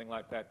or something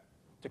like that,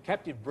 to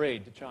captive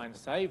breed to try and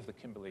save the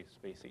Kimberley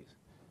species,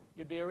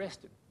 you'd be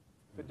arrested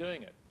for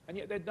doing it. And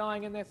yet they're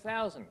dying in their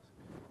thousands.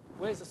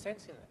 Where's the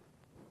sense in that?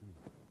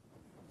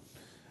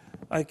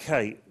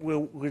 Okay,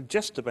 well, we're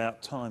just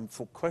about time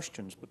for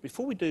questions, but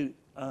before we do,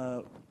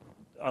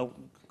 I'll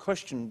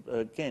question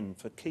again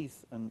for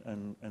Keith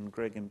and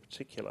Greg in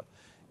particular,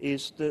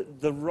 is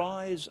the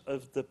rise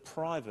of the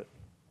private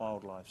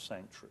wildlife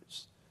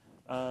sanctuaries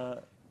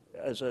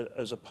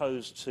as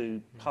opposed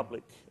to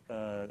public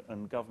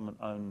and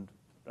government-owned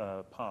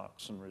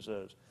parks and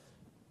reserves.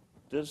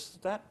 Does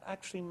that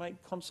actually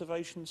make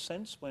conservation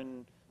sense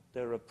when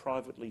there are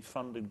privately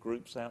funded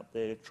groups out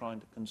there trying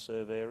to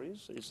conserve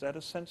areas? Is that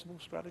a sensible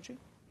strategy?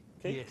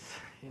 Keith?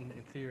 Yes,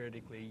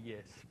 theoretically,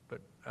 yes. But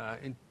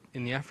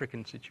in the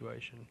African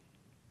situation,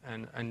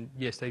 and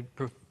yes, they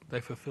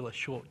fulfill a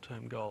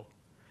short-term goal.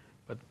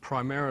 But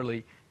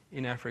primarily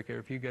in Africa,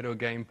 if you go to a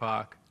game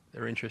park,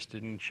 they're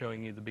interested in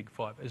showing you the big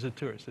five. As a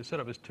tourist, they're set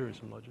up as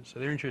tourism lodges. So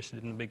they're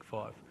interested in the big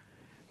five,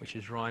 which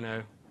is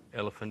rhino,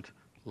 elephant,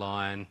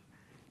 lion,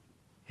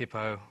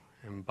 hippo,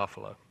 and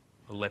buffalo,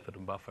 or leopard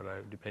and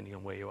buffalo, depending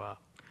on where you are.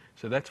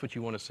 So that's what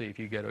you want to see if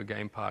you go to a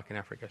game park in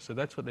Africa. So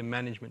that's what their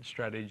management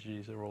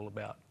strategies are all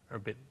about, are a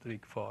bit the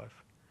big five.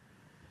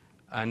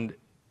 And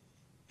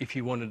if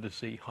you wanted to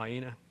see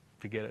hyena,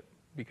 forget it,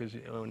 because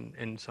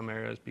in some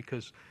areas,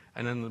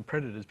 and then the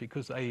predators,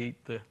 because they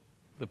eat the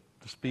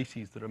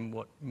species that are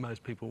what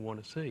most people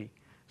want to see.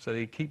 So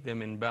they keep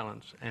them in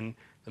balance. And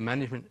the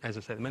management, as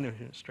I say, the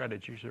management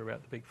strategies are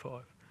about the big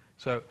five.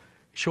 So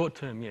short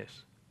term,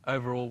 yes.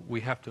 Overall, we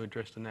have to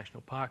address the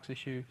national parks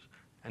issues,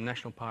 and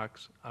national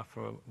parks are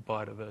for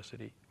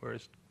biodiversity,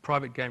 whereas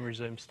private game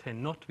reserves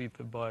tend not to be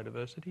for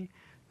biodiversity.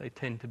 They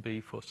tend to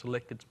be for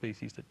selected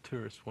species that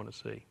tourists want to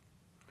see.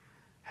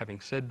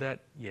 Having said that,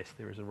 yes,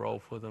 there is a role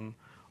for them.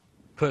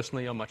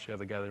 Personally, I'd much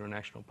rather go to a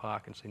national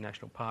park and see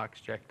national parks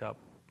jacked up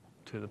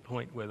to the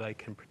point where they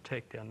can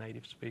protect our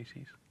native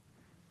species.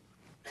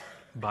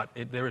 But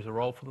there is a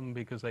role for them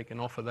because they can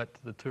offer that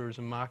to the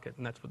tourism market,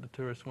 and that's what the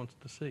tourist wants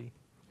to see.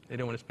 They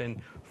don't want to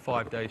spend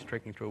 5 days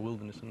trekking through a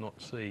wilderness and not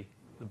see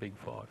the big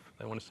five.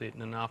 They want to see it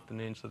in an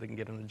afternoon so they can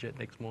get on a jet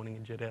next morning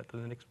and jet out to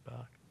the next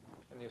park.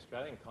 In the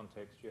Australian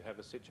context, you have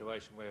a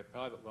situation where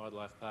private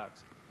wildlife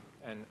parks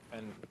and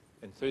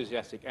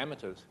enthusiastic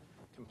amateurs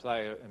can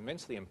play an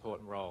immensely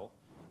important role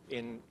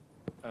in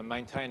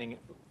maintaining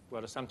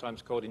what are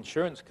sometimes called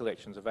insurance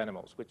collections of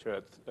animals, which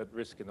are at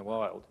risk in the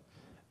wild.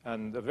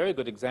 And a very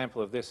good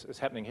example of this is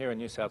happening here in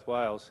New South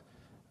Wales.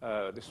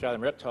 The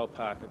Australian Reptile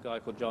Park, a guy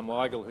called John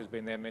Weigel, who's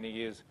been there many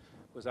years,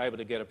 was able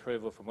to get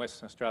approval from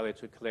Western Australia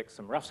to collect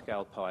some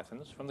rough-scaled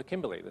pythons from the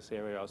Kimberley, this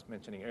area I was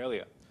mentioning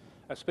earlier,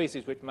 a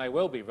species which may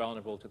well be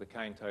vulnerable to the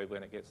cane toad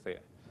when it gets there.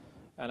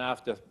 And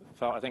after,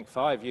 I think,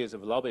 5 years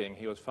of lobbying,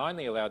 he was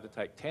finally allowed to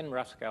take 10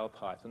 rough-scaled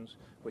pythons,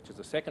 which is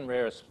the second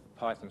rarest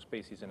python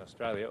species in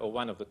Australia, or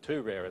one of the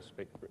two rarest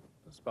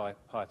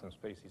python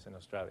species in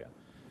Australia,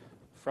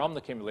 from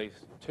the Kimberley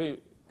to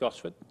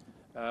Gosford,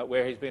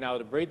 where he's been able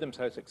to breed them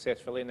so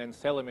successfully and then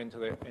sell them into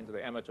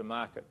the amateur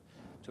market,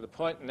 to the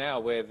point now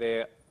where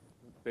they're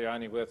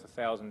only worth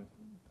 $1,000.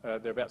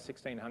 They're about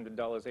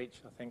 $1,600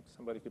 each, I think.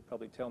 Somebody could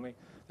probably tell me.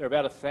 There are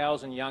about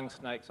 1,000 young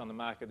snakes on the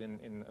market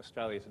in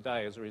Australia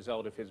today as a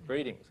result of his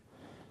breedings.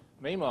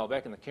 Meanwhile,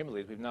 back in the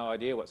Kimberleys, we've no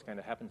idea what's going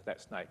to happen to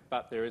that snake,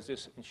 but there is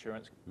this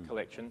insurance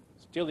collection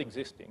still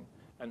existing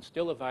and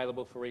still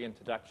available for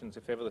reintroductions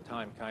if ever the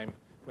time came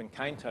when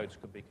cane toads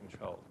could be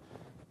controlled.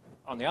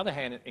 On the other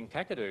hand, in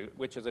Kakadu,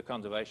 which is a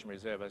conservation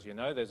reserve, as you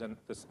know,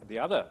 the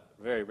other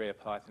very rare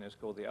python is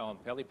called the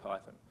Oampelli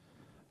python.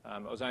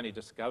 It was only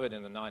discovered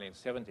in the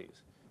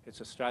 1970s.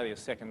 It's Australia's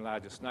second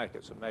largest snake.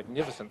 It's a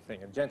magnificent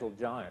thing, a gentle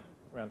giant,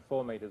 around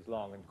 4 metres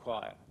long and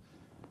quiet.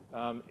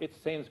 It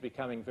seems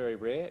becoming very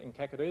rare in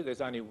Kakadu.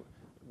 There's only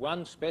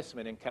one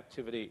specimen in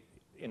captivity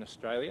in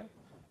Australia,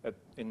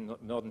 in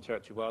Northern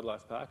Territory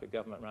Wildlife Park, a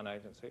government-run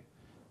agency.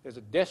 There's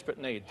a desperate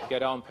need to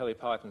get Oampelli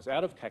pythons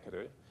out of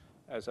Kakadu.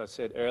 As I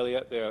said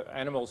earlier, there are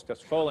animals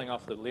just falling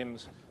off the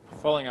limbs,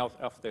 falling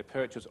off their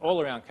perches all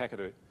around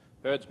Kakadu,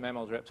 birds,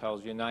 mammals,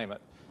 reptiles, you name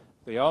it,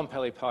 the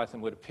Oampelly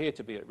python would appear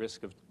to be at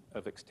risk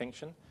of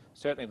extinction.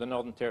 Certainly the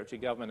Northern Territory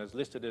government has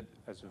listed it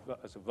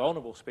as a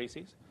vulnerable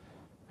species,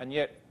 and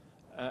yet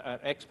an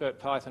expert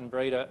python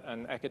breeder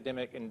and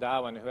academic in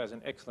Darwin who has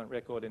an excellent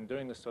record in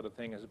doing this sort of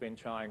thing has been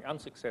trying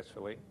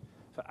unsuccessfully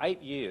for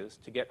 8 years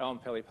to get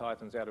Oampelly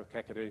pythons out of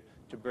Kakadu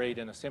to breed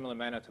in a similar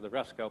manner to the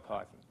rough-scale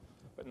python.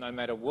 But no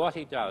matter what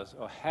he does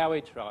or how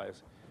he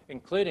tries,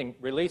 including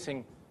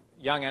releasing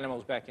young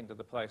animals back into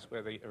the place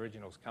where the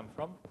originals come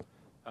from,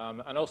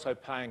 and also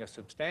paying a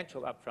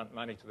substantial upfront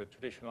money to the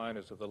traditional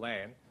owners of the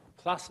land,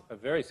 plus a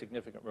very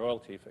significant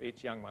royalty for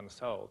each young one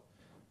sold,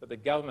 but the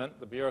government,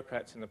 the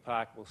bureaucrats in the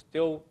park, will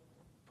still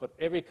put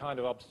every kind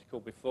of obstacle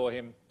before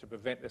him to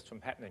prevent this from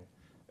happening.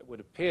 It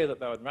would appear that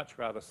they would much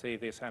rather see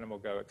this animal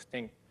go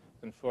extinct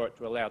than for it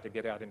to allow it to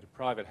get out into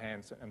private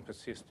hands and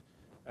persist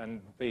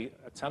and be,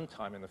 at some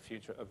time in the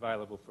future,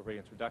 available for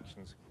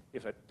reintroductions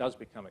if it does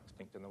become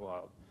extinct in the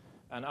wild.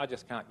 And I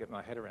just can't get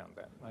my head around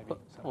that. Maybe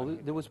well,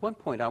 there was one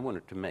point I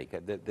wanted to make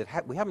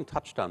we haven't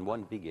touched on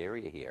one big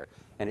area here,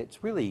 and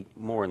it's really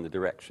more in the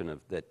direction of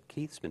that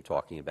Keith's been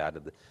talking about,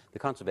 of the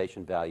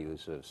conservation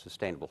values of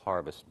sustainable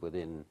harvest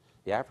within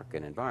the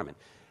African environment.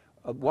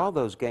 While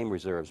those game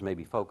reserves may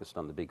be focused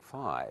on the big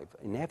five,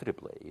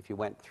 inevitably, if you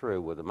went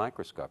through with a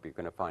microscope, you're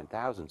going to find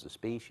thousands of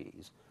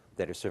species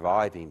that are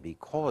surviving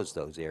because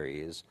those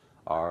areas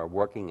are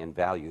working in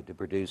value to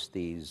produce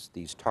these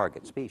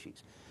target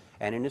species.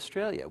 And in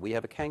Australia, we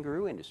have a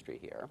kangaroo industry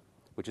here,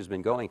 which has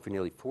been going for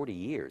nearly 40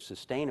 years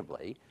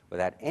sustainably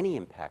without any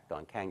impact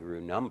on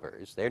kangaroo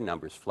numbers. Their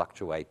numbers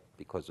fluctuate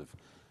because of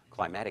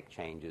climatic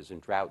changes and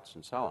droughts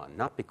and so on,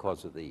 not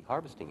because of the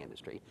harvesting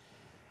industry.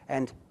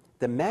 And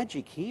the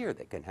magic here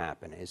that can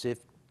happen is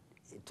if,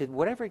 to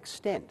whatever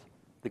extent,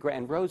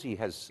 and Rosie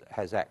has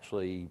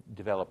actually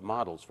developed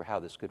models for how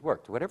this could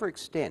work, to whatever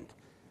extent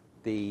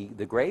the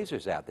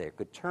grazers out there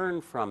could turn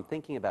from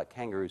thinking about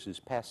kangaroos as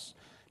pests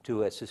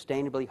to a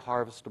sustainably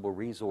harvestable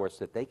resource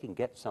that they can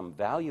get some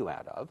value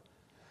out of,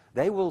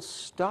 they will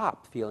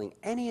stop feeling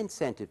any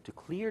incentive to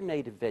clear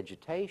native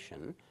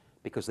vegetation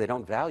because they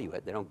don't value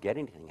it, they don't get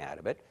anything out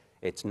of it,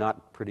 it's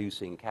not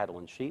producing cattle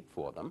and sheep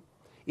for them.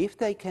 If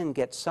they can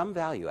get some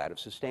value out of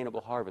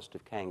sustainable harvest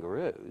of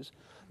kangaroos,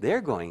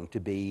 they're going to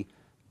be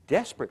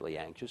desperately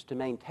anxious to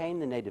maintain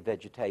the native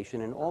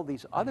vegetation, and all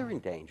these other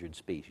endangered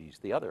species,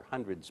 the other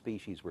 100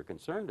 species we're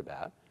concerned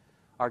about,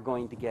 are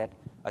going to get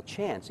a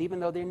chance, even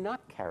though they're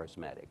not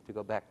charismatic. To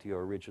go back to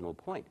your original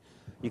point,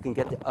 you can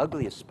get the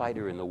ugliest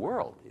spider in the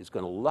world is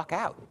going to luck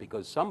out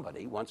because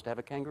somebody wants to have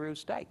a kangaroo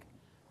steak.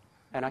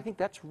 And I think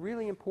that's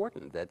really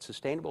important, that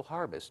sustainable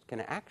harvest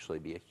can actually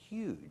be a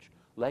huge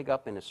leg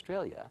up in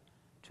Australia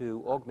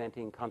to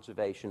augmenting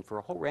conservation for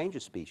a whole range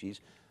of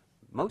species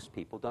most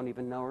people don't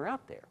even know are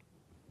out there.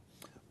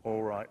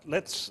 All right,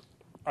 let's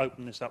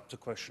open this up to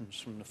questions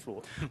from the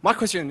floor. My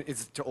question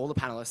is to all the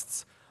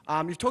panellists.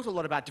 You've talked a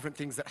lot about different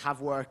things that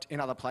have worked in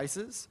other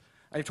places,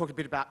 and you've talked a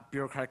bit about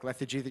bureaucratic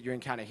lethargy that you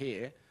encounter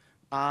here.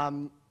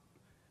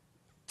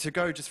 To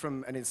go just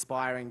from an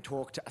inspiring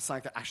talk to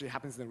something that actually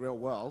happens in the real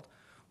world,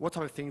 what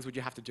type of things would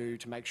you have to do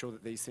to make sure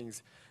that these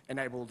things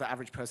enable the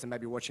average person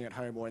maybe watching at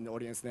home or in the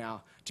audience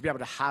now to be able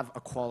to have a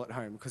quail at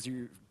home? Because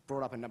you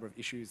brought up a number of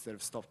issues that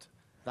have stopped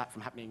that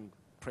from happening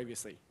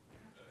previously.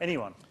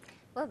 Anyone?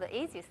 Well, the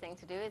easiest thing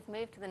to do is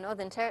move to the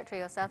Northern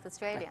Territory or South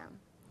Australia,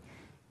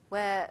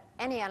 where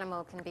any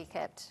animal can be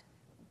kept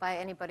by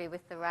anybody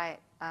with the right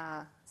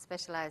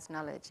specialised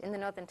knowledge. In the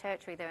Northern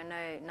Territory, there are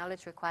no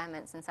knowledge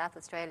requirements. In South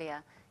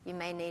Australia, you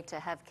may need to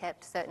have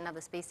kept certain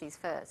other species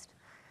first.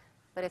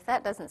 But if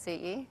that doesn't suit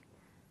you,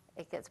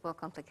 it gets more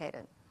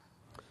complicated.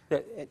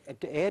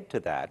 To add to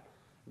that,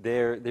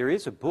 there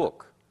is a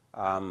book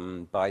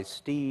by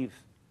Steve,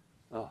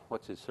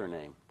 what's his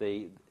surname?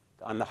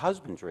 On the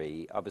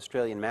husbandry of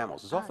Australian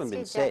mammals. It's often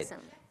been said.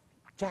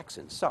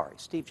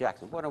 Steve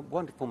Jackson. What a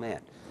wonderful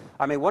man.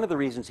 I mean, one of the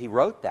reasons he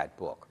wrote that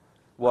book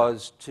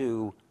was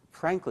to,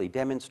 frankly,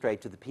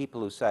 demonstrate to the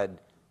people who said,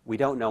 we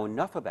don't know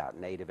enough about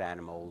native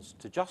animals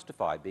to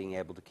justify being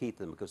able to keep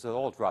them because they'll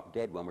all drop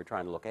dead when we're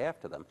trying to look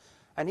after them.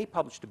 And he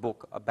published a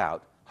book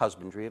about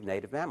husbandry of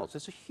native mammals.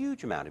 There's a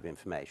huge amount of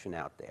information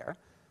out there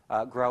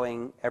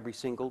growing every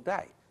single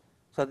day.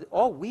 So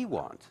all we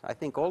want, I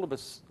think all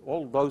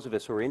those of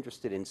us who are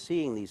interested in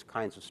seeing these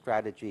kinds of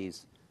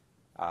strategies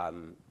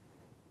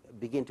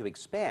begin to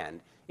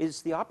expand,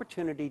 is the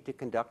opportunity to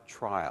conduct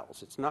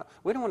trials.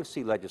 We don't want to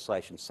see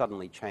legislation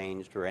suddenly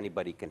changed or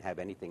anybody can have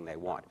anything they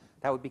want.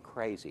 That would be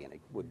crazy, and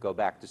it would go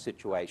back to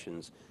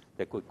situations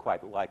that could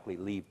quite likely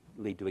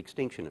lead to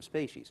extinction of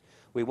species.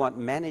 We want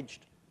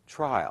managed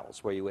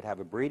trials where you would have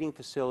a breeding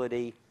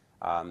facility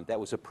that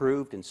was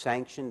approved and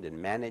sanctioned and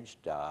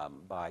managed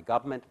by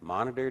government,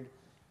 monitored,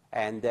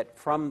 and that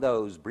from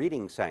those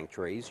breeding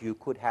sanctuaries you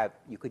could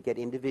get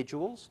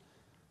individuals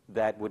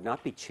that would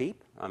not be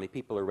cheap. I mean,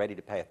 people are ready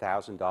to pay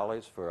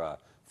 $1,000 for a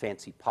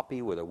fancy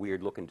puppy with a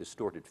weird-looking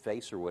distorted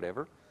face or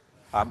whatever.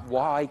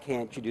 Why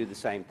can't you do the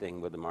same thing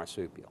with a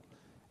marsupial?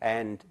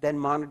 And then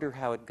monitor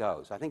how it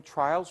goes. I think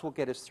trials will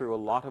get us through a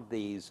lot of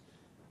these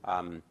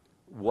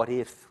what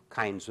if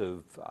kinds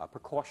of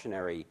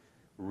precautionary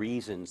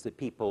reasons that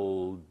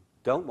people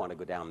don't want to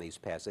go down these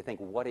paths. They think,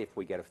 what if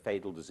we get a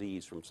fatal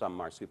disease from some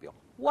marsupial?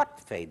 What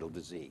fatal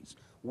disease?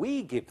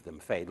 We give them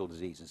fatal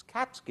diseases.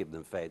 Cats give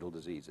them fatal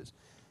diseases.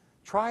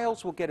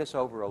 Trials will get us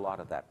over a lot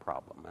of that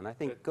problem. And I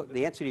think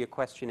the answer to your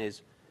question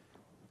is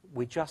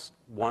we just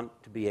want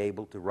to be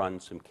able to run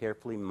some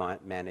carefully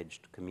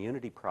managed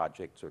community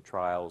projects or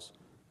trials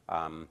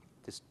to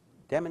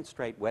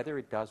demonstrate whether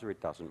it does or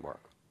it doesn't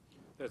work.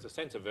 There's a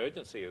sense of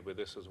urgency with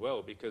this as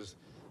well, because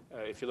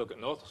if you look at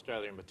North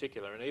Australia in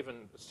particular, and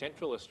even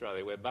Central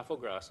Australia, where buffel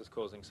grass is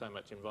causing so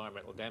much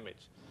environmental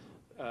damage,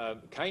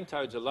 cane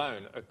toads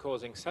alone are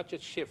causing such a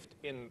shift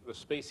in the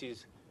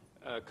species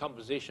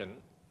composition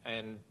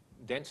and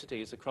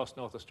densities across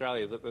North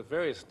Australia that the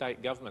various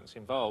state governments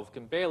involved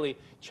can barely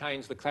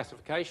change the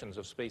classifications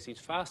of species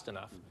fast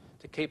enough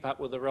to keep up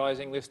with the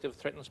rising list of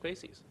threatened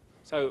species.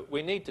 So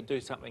we need to do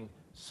something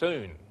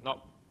soon,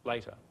 not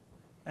later.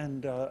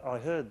 And I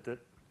heard that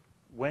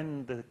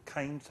when the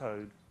cane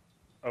toad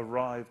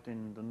arrived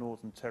in the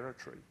Northern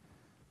Territory,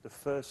 the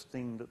first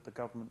thing that the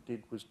government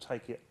did was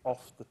take it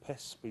off the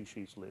pest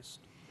species list,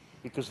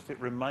 because if it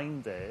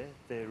remained there,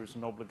 there is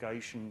an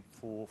obligation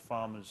for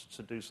farmers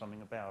to do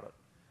something about it.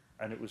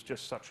 And it was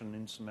just such an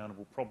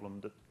insurmountable problem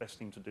that the best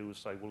thing to do was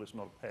say, well, it's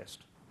not a pest.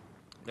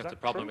 That's the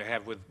problem we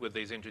have with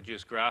these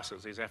introduced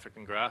grasses, these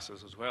African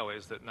grasses as well,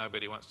 is that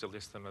nobody wants to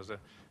list them as an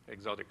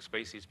exotic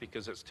species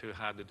because it's too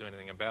hard to do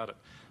anything about it.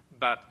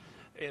 But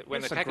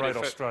when That's the a great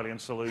Australian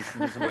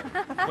solution, isn't it?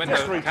 when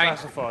Just the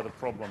reclassify the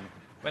problem.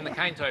 When the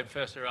cane toad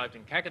first arrived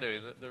in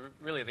Kakadu,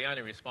 really the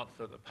only response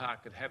that the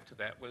park could have to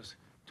that was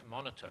to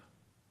monitor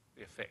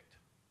the effect.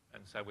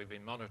 And so we've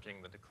been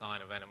monitoring the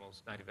decline of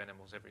animals, native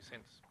animals, ever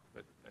since,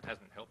 but it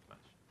hasn't helped much.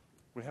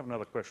 We have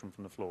another question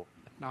from the floor.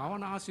 Now, I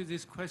want to ask you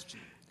this question.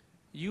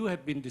 You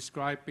have been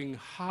describing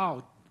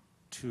how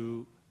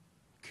to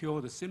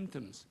cure the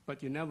symptoms,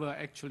 but you never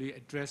actually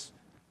address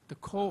the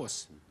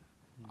cause.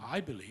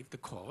 I believe the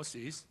cause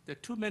is there are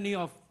too many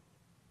of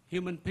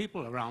human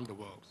people around the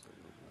world.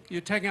 You're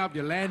taking up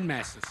your land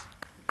masses.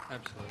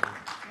 Absolutely.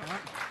 All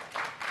right?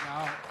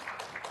 Now,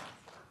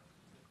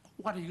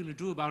 what are you going to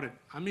do about it?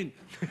 I mean,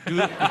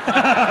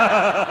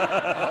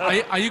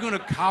 are you going to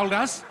cull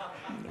us?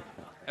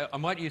 I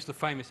might use the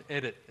famous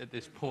edit at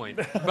this point,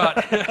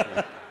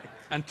 but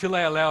until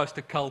they allow us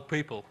to cull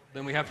people,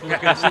 then we have to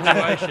look at a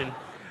situation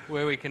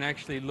where we can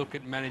actually look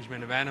at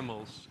management of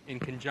animals in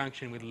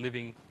conjunction with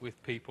living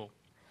with people.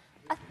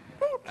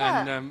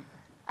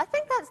 I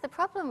think that's the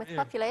problem with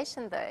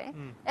population, though.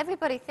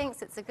 Everybody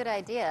thinks it's a good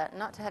idea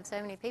not to have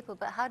so many people,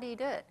 but how do you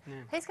do it?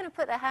 Who's going to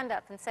put their hand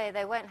up and say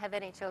they won't have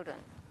any children?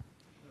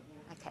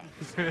 Okay.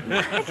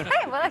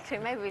 Okay, well, actually,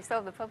 maybe we've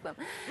solved the problem.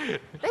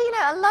 But, you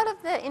know, a lot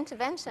of the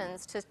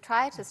interventions to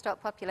try to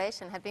stop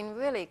population have been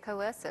really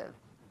coercive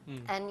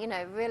and, you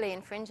know, really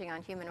infringing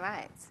on human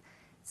rights.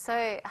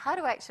 So how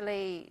to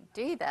actually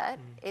do that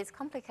is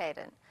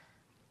complicated.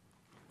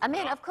 I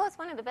mean, of course,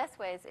 one of the best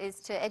ways is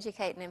to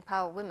educate and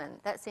empower women.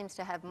 That seems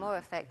to have more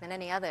effect than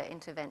any other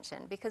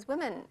intervention, because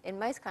women in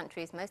most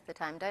countries, most of the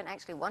time, don't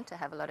actually want to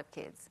have a lot of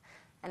kids.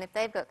 And if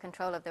they've got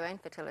control of their own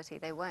fertility,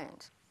 they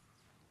won't.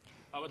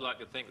 I would like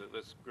to think that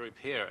this group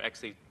here are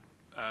actually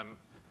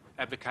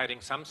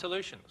advocating some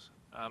solutions.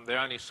 They're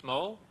only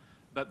small,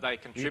 but they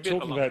contribute. You're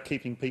talking about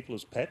keeping people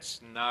as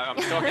pets? No, I'm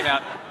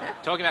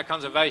talking about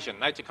conservation,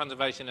 nature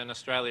conservation in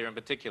Australia in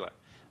particular.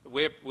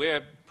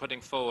 We're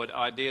putting forward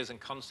ideas and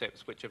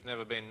concepts which have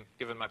never been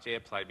given much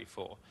airplay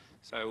before.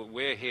 So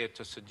we're here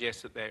to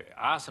suggest that there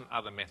are some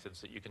other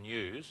methods that you can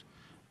use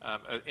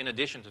in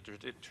addition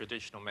to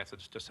traditional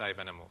methods to save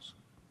animals.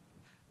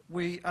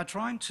 We are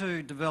trying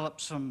to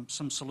develop some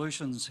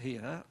solutions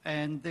here,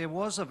 and there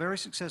was a very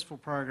successful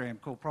program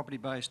called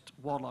Property-Based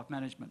Wildlife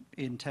Management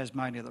in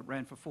Tasmania that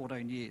ran for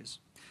 14 years.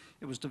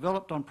 It was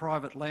developed on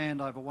private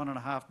land over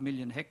 1.5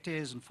 million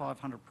hectares and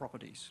 500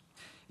 properties.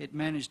 It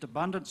managed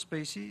abundant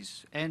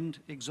species and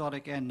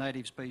exotic and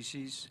native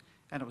species,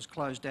 and it was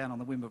closed down on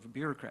the whim of the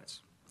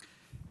bureaucrats.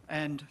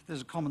 And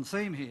there's a common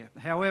theme here.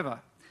 However,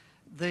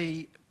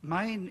 the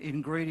main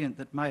ingredient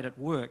that made it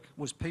work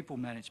was people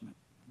management.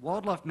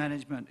 Wildlife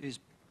management is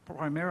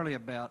primarily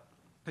about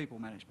people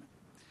management.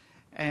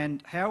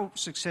 And how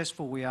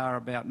successful we are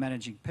about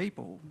managing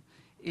people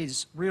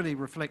is really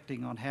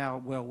reflecting on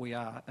how well we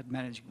are at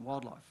managing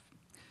wildlife.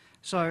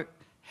 So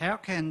how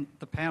can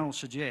the panel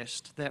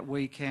suggest that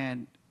we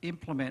can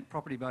implement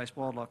property-based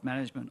wildlife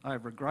management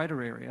over a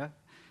greater area,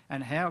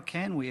 and how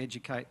can we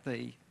educate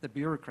the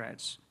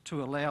bureaucrats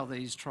to allow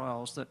these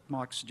trials that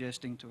Mike's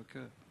suggesting to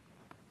occur?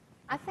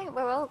 I think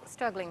we're all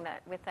struggling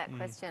with that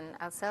question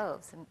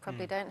ourselves, and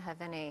probably don't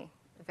have any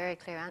very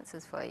clear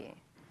answers for you.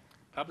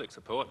 Public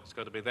support, it's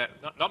got to be that.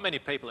 Not many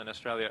people in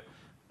Australia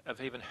have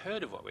even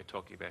heard of what we're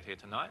talking about here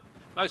tonight.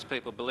 Most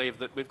people believe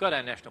that we've got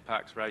our national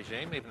parks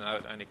regime, even though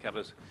it only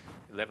covers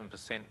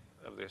 11%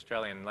 of the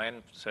Australian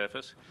land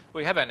surface.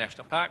 We have our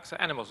national parks,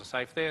 animals are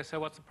safe there, so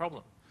what's the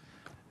problem?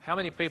 How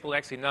many people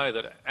actually know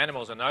that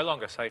animals are no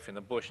longer safe in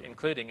the bush,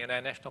 including in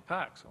our national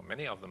parks? Well,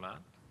 many of them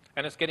aren't.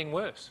 And it's getting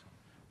worse.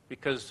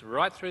 because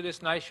right through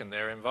this nation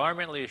there are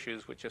environmental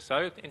issues which are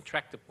so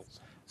intractable,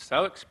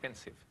 so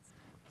expensive,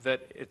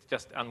 that it's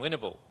just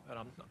unwinnable. And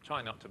I'm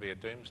trying not to be a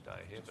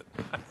doomsday here,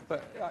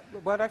 But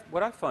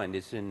what I find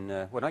is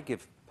when I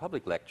give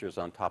public lectures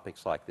on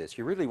topics like this,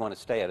 you really want to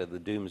stay out of the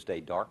doomsday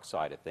dark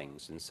side of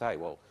things and say,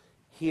 well,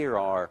 we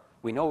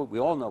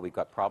all know we've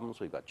got problems,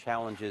 we've got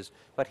challenges,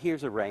 but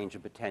here's a range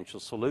of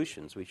potential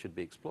solutions we should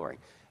be exploring.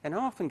 And I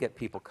often get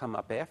people come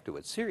up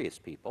afterwards, serious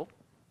people,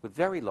 with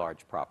very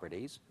large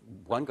properties.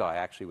 One guy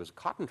actually was a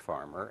cotton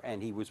farmer,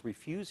 and he was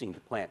refusing to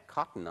plant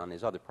cotton on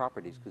his other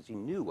properties because he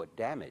knew what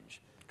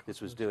damage this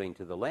was doing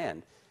to the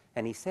land.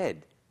 And he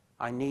said,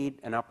 I need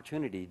an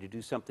opportunity to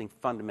do something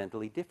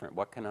fundamentally different.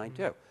 What can I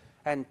do?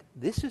 And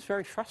this is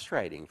very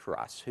frustrating for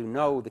us who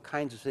know the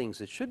kinds of things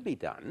that should be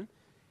done,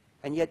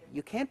 and yet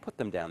you can't put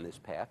them down this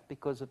path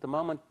because at the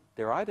moment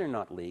they're either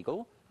not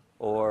legal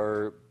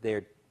or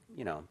they're,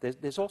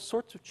 there's all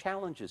sorts of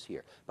challenges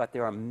here. But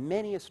there are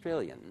many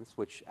Australians,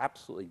 which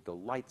absolutely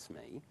delights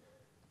me,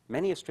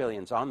 many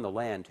Australians on the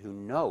land who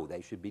know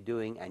they should be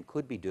doing and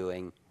could be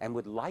doing and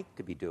would like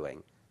to be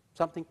doing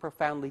something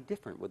profoundly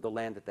different with the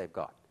land that they've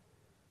got.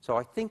 So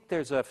I think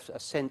there's a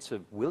sense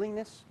of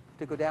willingness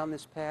to go down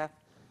this path.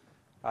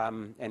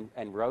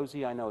 And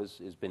Rosie, I know,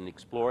 has been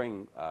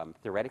exploring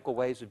theoretical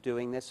ways of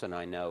doing this, and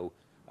I know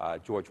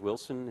George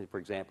Wilson, for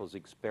example, is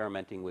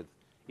experimenting with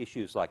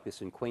issues like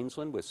this in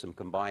Queensland with some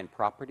combined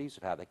properties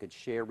of how they could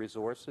share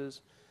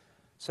resources.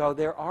 So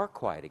there are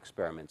quiet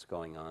experiments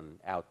going on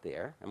out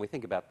there. And we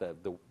think about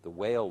the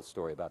whale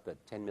story, about the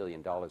 $10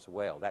 million a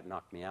whale. That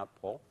knocked me out,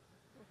 Paul.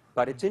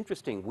 But it's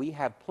interesting. We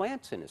have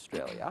plants in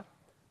Australia,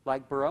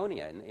 like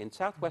Boronia in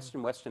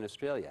southwestern Western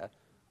Australia,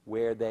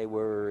 where they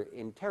were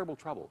in terrible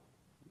trouble.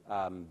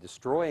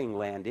 Destroying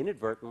land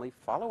inadvertently,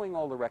 following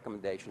all the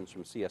recommendations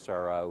from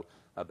CSRO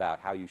about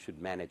how you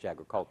should manage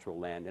agricultural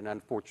land, and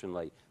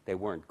unfortunately they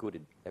weren't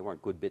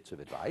good bits of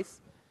advice.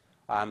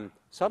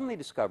 Suddenly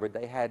discovered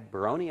they had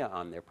Boronia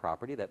on their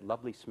property, that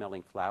lovely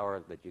smelling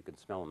flower that you can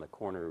smell in the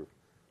corner,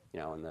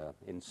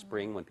 in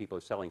spring when people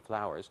are selling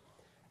flowers.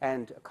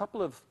 And a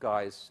couple of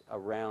guys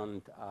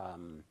around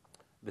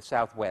the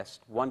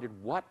southwest wondered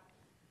what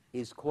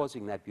is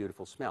causing that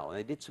beautiful smell. And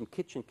they did some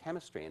kitchen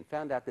chemistry and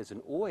found out there's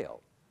an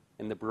oil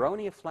in the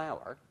Boronia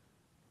flower,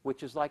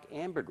 which is like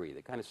ambergris,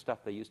 the kind of stuff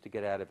they used to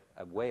get out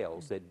of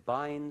whales, that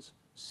binds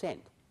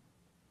scent.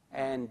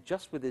 And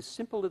just with this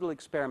simple little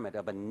experiment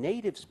of a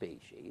native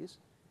species,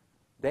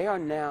 they are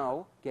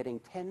now getting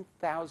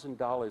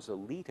 $10,000 a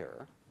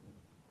liter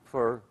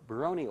for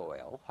Boronia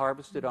oil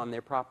harvested on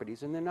their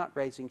properties, and they're not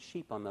raising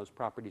sheep on those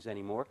properties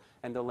anymore,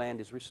 and the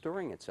land is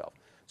restoring itself.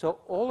 So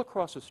all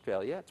across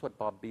Australia, that's what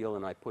Bob Beale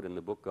and I put in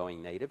the book,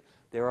 Going Native,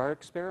 there are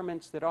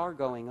experiments that are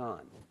going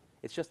on.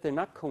 It's just they're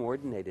not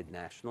coordinated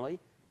nationally.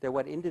 They're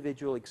what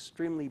individual,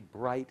 extremely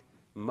bright,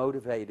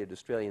 motivated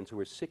Australians who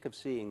are sick of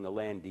seeing the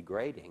land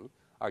degrading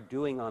are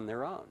doing on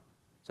their own.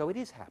 So it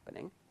is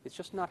happening. It's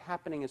just not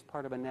happening as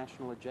part of a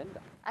national agenda.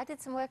 I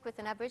did some work with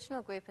an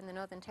Aboriginal group in the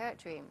Northern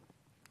Territory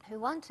who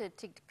wanted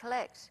to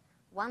collect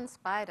one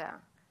spider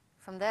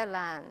from their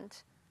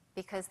land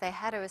because they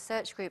had a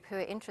research group who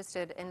were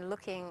interested in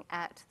looking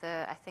at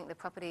I think the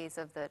properties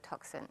of the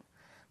toxin.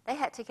 They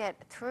had to get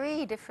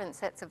 3 different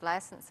sets of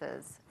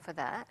licenses for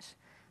that,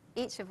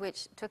 each of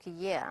which took a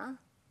year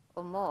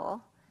or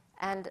more,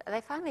 and they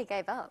finally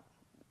gave up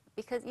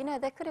because,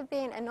 there could have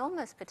been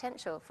enormous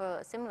potential for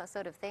a similar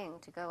sort of thing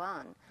to go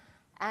on,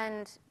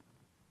 and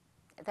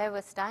they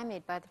were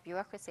stymied by the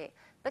bureaucracy.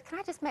 But can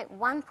I just make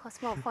one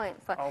small point?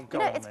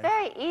 It's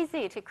very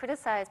easy to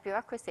criticize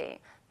bureaucracy,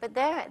 but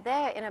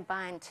they're in a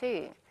bind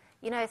too.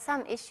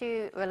 Some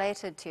issue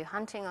related to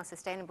hunting or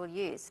sustainable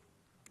use,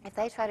 if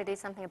they try to do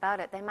something about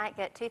it, they might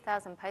get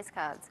 2,000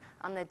 postcards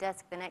on their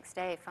desk the next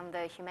day from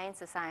the Humane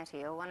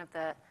Society or one of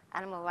the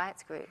animal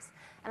rights groups.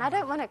 And I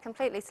don't want to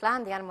completely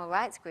slam the animal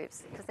rights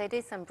groups because they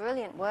do some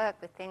brilliant work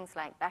with things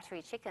like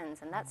battery chickens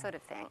and that sort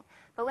of thing.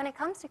 But when it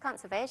comes to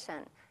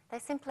conservation,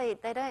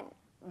 they don't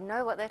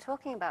know what they're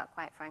talking about,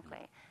 quite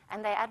frankly.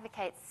 And they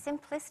advocate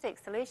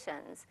simplistic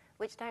solutions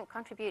which don't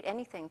contribute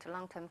anything to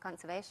long-term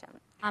conservation.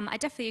 I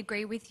definitely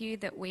agree with you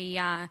that we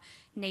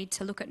need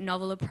to look at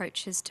novel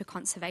approaches to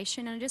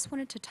conservation. And I just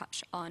wanted to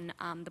touch on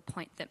the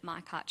point that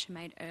Mike Archer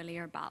made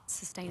earlier about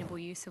sustainable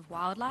use of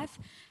wildlife,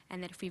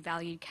 and that if we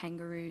valued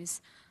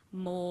kangaroos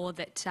more,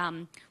 that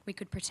we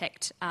could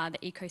protect the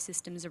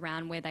ecosystems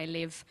around where they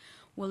live.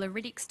 Well, a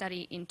RiAus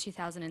study in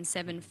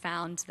 2007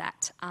 found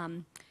that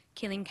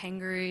killing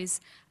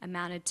kangaroos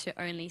amounted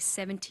to only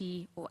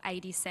 70 or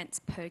 80 cents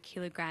per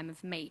kilogram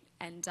of meat,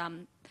 and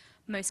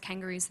most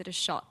kangaroos that are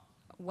shot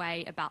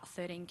weigh about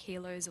 13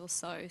 kilos or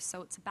so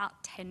it's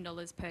about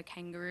 $10 per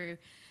kangaroo,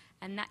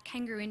 and that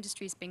kangaroo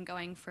industry has been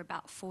going for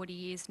about 40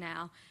 years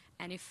now,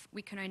 and if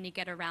we can only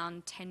get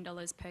around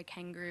 $10 per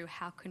kangaroo,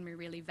 how can we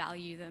really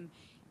value them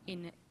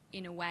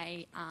in a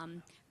way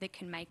that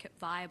can make it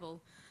viable?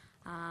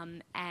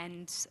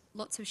 And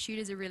lots of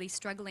shooters are really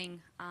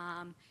struggling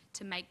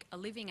to make a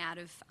living out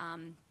of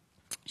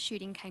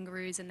shooting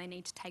kangaroos, and they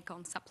need to take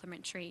on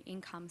supplementary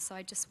income. So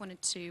I just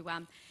wanted to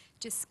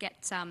just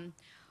get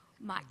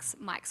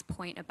Mike's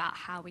point about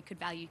how we could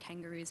value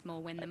kangaroos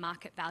more when the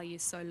market value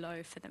is so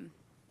low for them.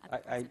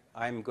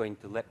 I'm going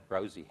to let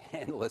Rosie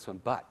handle this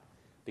one, but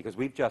because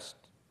we've just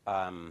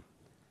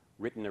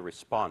written a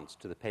response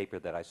to the paper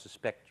that I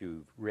suspect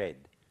you've read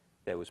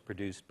that was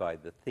produced by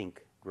the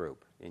Think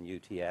group in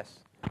UTS.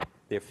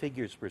 Their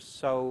figures were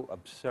so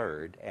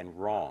absurd and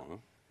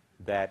wrong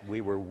that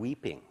we were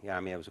weeping. I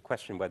mean, it was a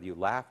question whether you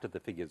laughed at the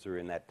figures that were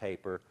in that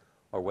paper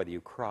or whether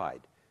you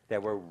cried. They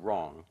were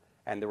wrong.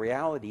 And the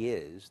reality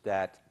is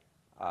that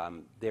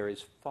there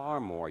is far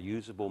more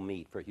usable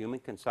meat for human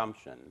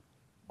consumption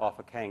off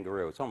a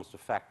kangaroo. It's almost a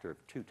factor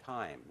of 2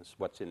 times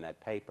what's in that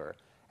paper.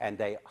 And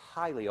they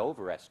highly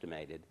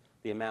overestimated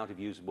the amount of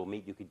usable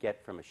meat you could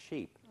get from a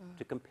sheep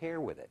to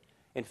compare with it.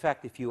 In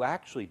fact, if you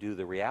actually do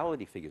the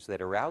reality figures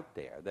that are out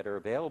there, that are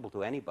available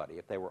to anybody,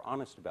 if they were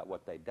honest about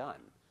what they'd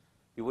done,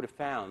 you would have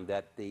found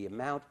that the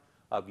amount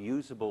of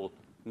usable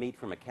meat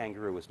from a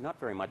kangaroo is not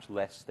very much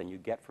less than you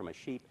get from a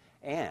sheep,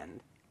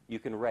 and you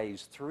can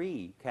raise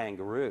 3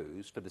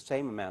 kangaroos for the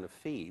same amount of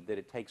feed that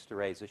it takes to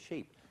raise a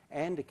sheep.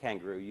 And a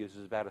kangaroo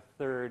uses about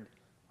 1/3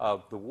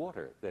 of the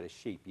water that a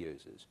sheep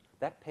uses.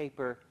 That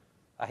paper,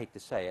 I hate to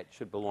say it,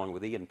 should belong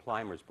with Ian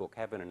Plimer's book,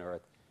 Heaven and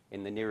Earth,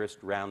 in the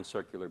nearest round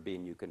circular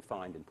bin you can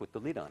find and put the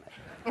lid on it.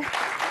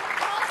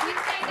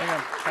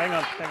 Hang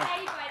on.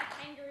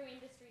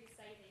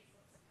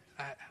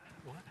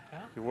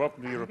 You're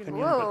welcome to your opinion,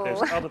 but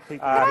there's other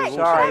people who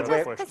sorry, also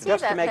have questions.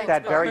 just to make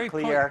that very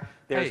clear,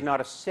 there's Hey.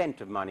 not a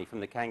cent of money from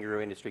the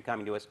kangaroo industry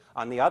coming to us.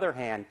 On the other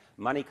hand,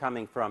 money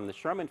coming from the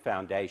Sherman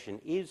Foundation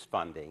is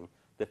funding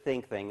the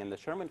Think thing, and the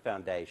Sherman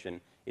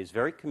Foundation is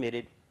very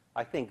committed,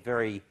 I think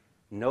very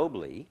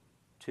nobly,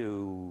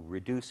 to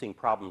reducing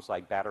problems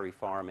like battery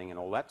farming and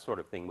all that sort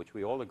of thing, which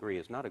we all agree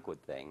is not a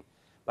good thing.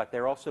 But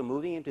they're also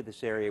moving into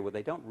this area where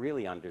they don't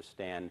really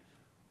understand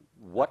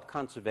what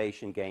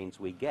conservation gains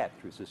we get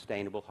through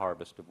sustainable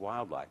harvest of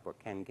wildlife, or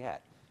can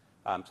get.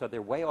 So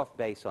they're way off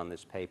base on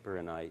this paper,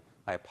 and I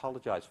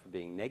apologize for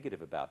being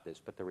negative about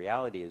this, but the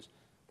reality is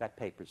that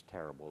paper's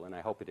terrible, and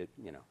I hope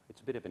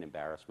it's a bit of an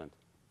embarrassment.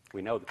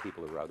 We know the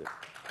people who wrote it.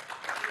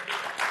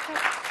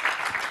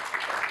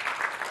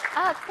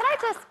 Could I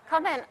just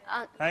comment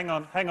on... Hang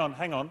on.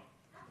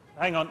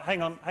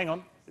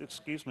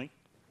 Excuse me.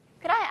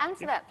 Could I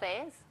answer that,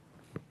 please?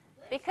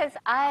 Because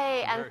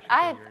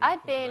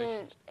I've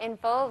been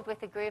involved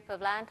with a group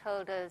of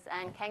landholders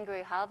and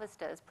kangaroo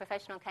harvesters,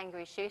 professional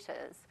kangaroo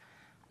shooters,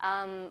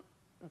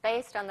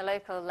 based on the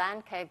local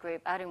land care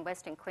group out in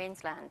Western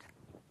Queensland.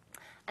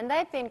 And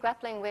they've been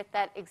grappling with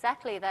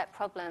exactly that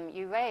problem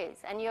you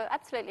raise. And you're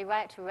absolutely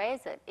right to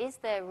raise it. Is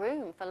there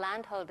room for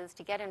landholders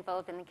to get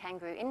involved in the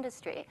kangaroo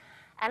industry?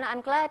 And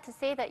I'm glad to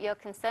see that you're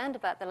concerned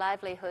about the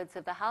livelihoods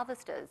of the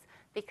harvesters,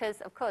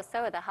 because, of course,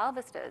 so are the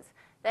harvesters.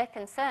 They're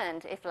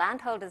concerned if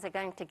landholders are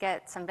going to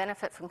get some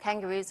benefit from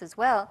kangaroos as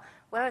well,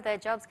 where are their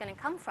jobs going to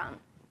come from?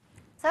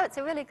 So it's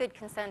a really good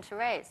concern to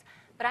raise.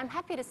 But I'm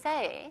happy to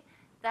say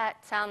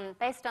that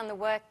based on the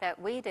work that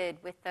we did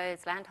with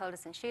those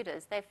landholders and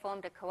shooters, they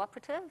formed a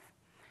cooperative.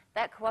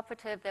 That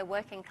cooperative, they're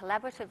working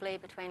collaboratively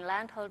between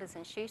landholders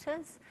and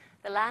shooters.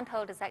 The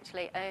landholders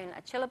actually own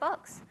a chiller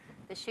box.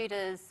 The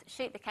shooters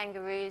shoot the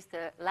kangaroos,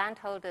 the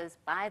landholders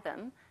buy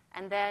them,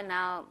 and they're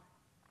now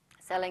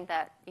selling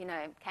that,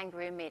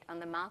 kangaroo meat on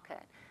the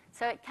market.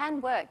 So it can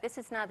work. This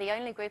is now the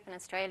only group in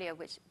Australia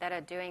that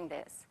are doing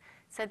this.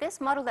 So this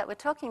model that we're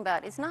talking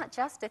about is not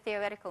just a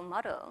theoretical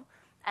model.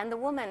 And the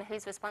woman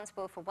who's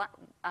responsible for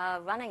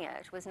running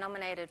it was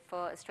nominated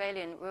for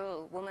Australian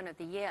Rural Woman of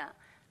the Year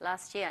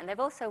last year. And they've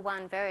also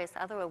won various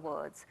other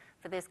awards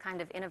for this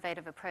kind of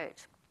innovative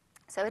approach.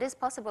 So it is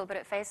possible, but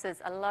it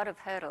faces a lot of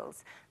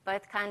hurdles,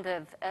 both kind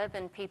of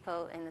urban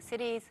people in the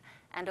cities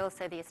and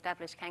also the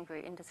established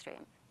kangaroo industry.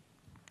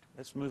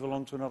 Let's move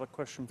along to another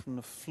question from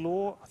the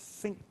floor. I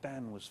think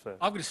Dan was first.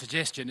 I've got a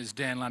suggestion, as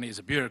Dan Lunny is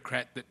a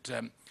bureaucrat, that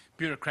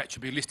bureaucrats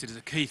should be listed as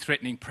a key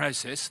threatening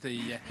process.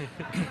 The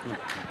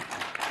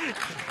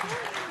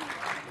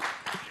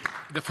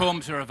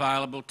forms are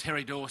available.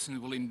 Terry Dawson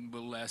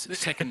will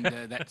second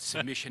that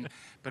submission.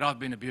 But I've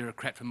been a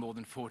bureaucrat for more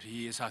than 40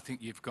 years. I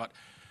think you've got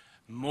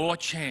more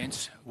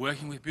chance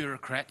working with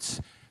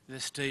bureaucrats, the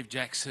Steve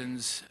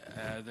Jacksons,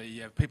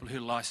 the people who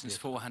licensed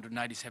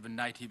 487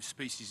 native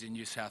species in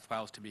New South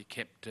Wales to be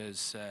kept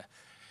as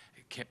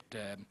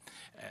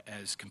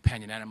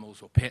companion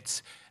animals or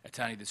pets. It's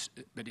only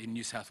but in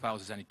New South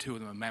Wales, there's only 2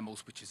 of them are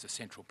mammals, which is the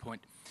central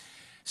point.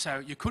 So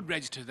you could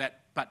register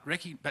that, but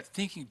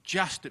thinking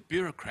just that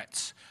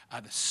bureaucrats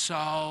are the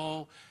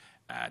sole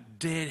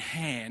dead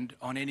hand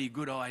on any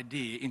good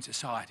idea in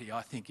society,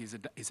 I think is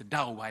a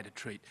dull way to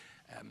treat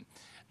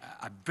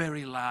a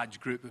very large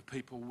group of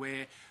people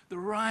where the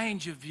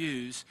range of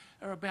views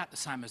are about the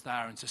same as they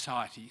are in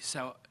society.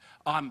 So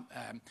I'm,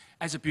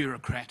 as a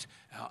bureaucrat,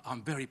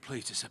 I'm very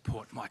pleased to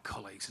support my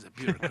colleagues as a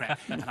bureaucrat,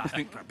 and I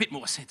think for a bit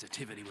more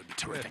sensitivity would be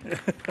terrific.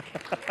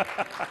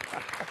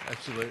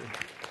 Absolutely.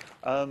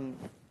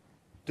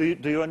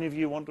 Do any of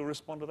you want to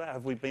respond to that?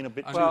 Have we been a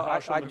bit too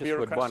harsh on the I just would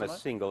bureaucrats want to tonight?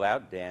 single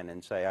out Dan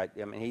and say, I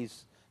mean,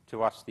 he's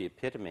to us the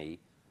epitome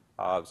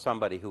of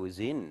somebody who is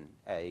in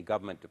a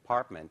government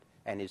department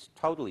and is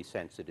totally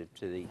sensitive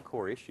to the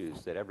core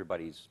issues that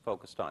everybody's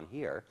focused on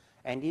here,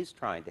 and is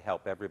trying to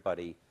help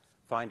everybody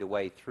find a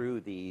way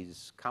through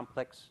these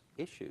complex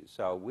issues.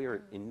 So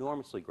we're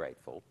enormously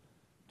grateful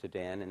to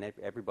Dan and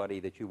everybody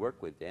that you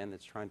work with, Dan,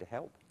 that's trying to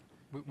help.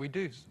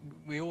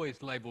 We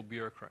always label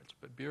bureaucrats,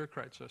 but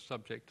bureaucrats are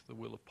subject to the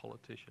will of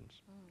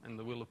politicians and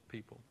the will of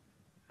people,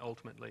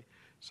 ultimately.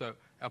 So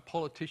our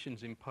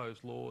politicians impose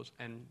laws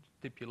and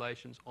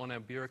stipulations on our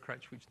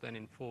bureaucrats, which then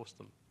enforce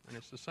them. And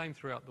it's the same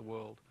throughout the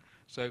world.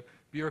 So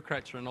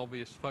bureaucrats are an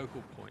obvious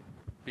focal point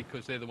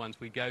because they're the ones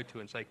we go to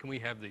and say, can we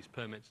have these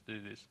permits to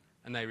do this?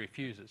 And they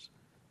refuse us.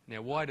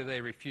 Now, why do they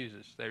refuse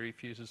us? They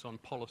refuse us on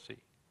policy.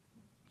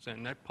 So,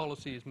 and that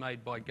policy is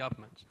made by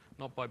governments,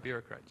 not by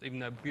bureaucrats, even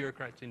though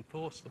bureaucrats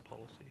enforce the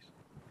policies.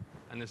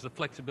 And there's the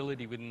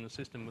flexibility within the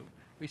system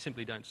we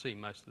simply don't see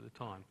most of the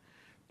time.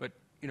 But,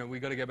 you know,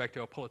 we've got to go back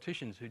to our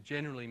politicians who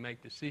generally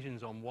make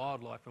decisions on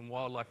wildlife and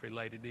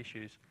wildlife-related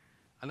issues,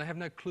 and they have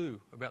no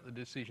clue about the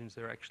decisions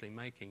they're actually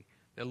making.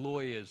 They're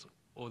lawyers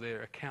or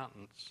they're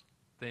accountants.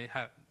 They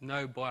have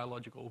no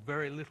biological, or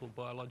very little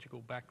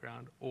biological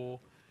background or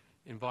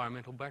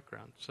environmental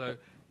background. So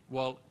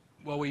while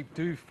we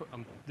do,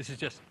 this is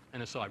just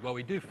an aside, while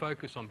we do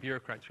focus on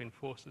bureaucrats to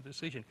enforce the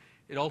decision,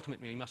 it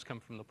ultimately must come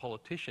from the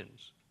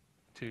politicians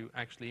to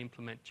actually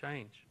implement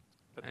change.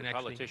 But the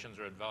politicians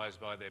are advised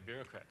by their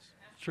bureaucrats.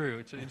 True,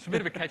 it's a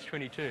bit of a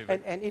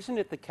catch-22. And isn't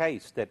it the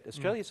case that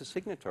Australia is a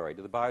signatory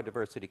to the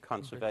biodiversity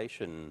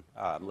conservation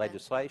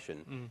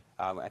legislation?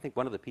 I think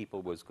one of the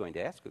people was going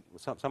to ask,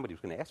 somebody was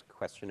going to ask a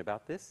question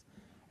about this.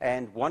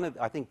 And one of,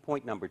 I think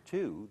point number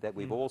 2 that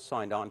we've all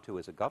signed on to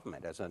as a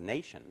government, as a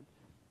nation,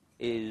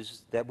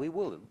 is that we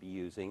will be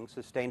using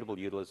sustainable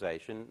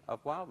utilization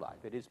of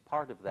wildlife. It is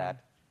part of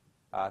that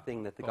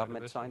thing that the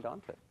government signed on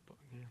to.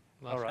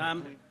 All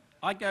right.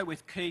 I go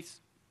with Keith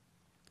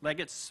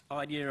Leggett's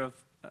idea of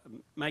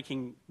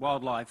making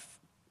wildlife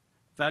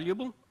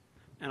valuable,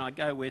 and I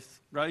go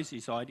with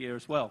Rosie's idea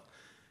as well.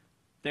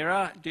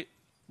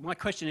 My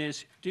question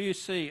is, do you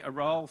see a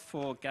role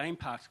for game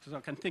parks? Because I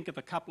can think of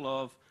a couple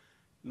of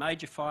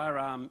major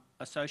firearm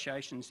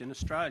associations in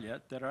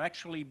Australia that are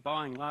actually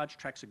buying large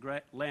tracts of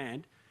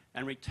land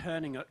and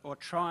returning it, or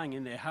trying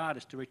in their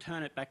hardest to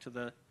return it back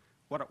to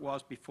what it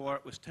was before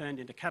it was turned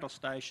into cattle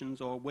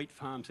stations or wheat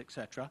farms,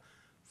 etc.,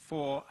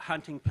 for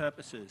hunting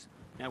purposes.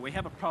 Now, we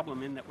have a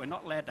problem in that we're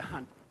not allowed to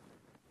hunt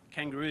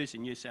kangaroos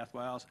in New South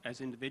Wales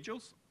as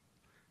individuals.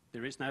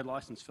 There is no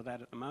licence for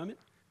that at the moment.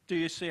 Do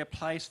you see a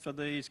place for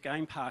these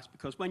game parks?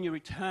 Because when you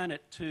return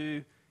it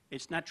to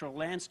its natural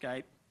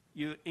landscape,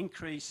 you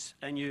increase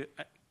and you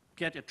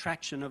get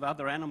attraction of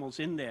other animals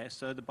in there,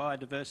 so the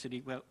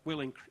biodiversity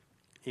will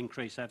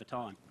increase over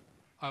time.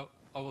 I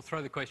will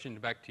throw the question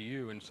back to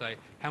you and say,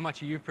 how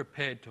much are you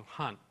prepared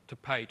to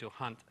pay to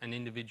hunt an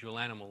individual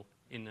animal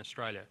in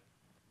Australia?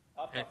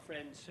 I've got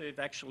friends who've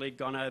actually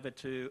gone over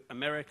to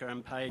America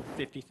and paid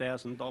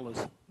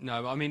 $50,000.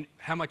 No, I mean,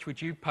 how much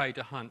would you pay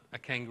to hunt a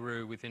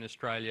kangaroo within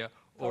Australia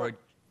or a goat?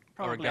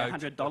 Probably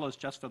 $100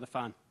 just for the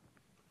fun.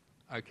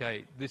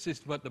 Okay, this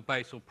is what the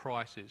basal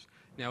price is.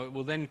 Now, it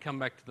will then come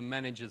back to the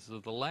managers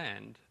of the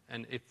land,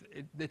 and if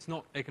it's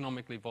not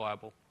economically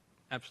viable,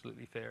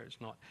 absolutely fair, it's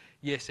not.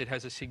 Yes, it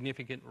has a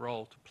significant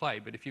role to play,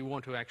 but if you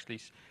want to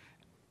actually,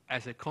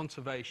 as a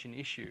conservation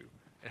issue,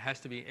 it has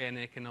to be an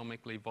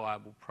economically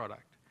viable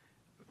product.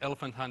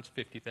 Elephant hunts,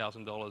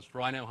 $50,000.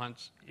 Rhino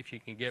hunts, if you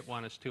can get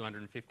one, is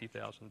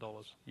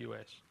 $250,000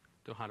 US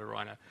to hunt a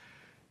rhino.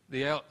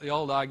 The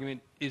old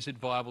argument, is it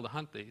viable to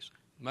hunt these?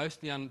 Most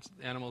of the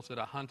animals that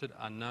are hunted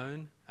are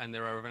known, and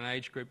they're of an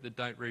age group that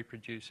don't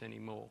reproduce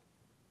anymore.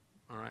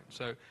 All right,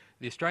 so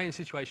the Australian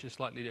situation is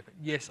slightly different.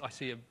 Yes, I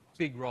see a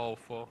big role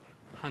for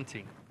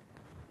hunting,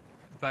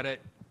 but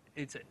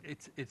it's a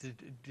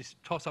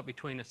toss-up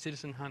between a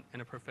citizen hunt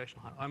and a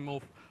professional hunt.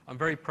 I'm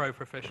very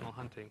pro-professional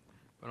hunting,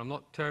 but I'm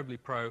not terribly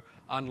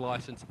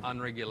pro-unlicensed,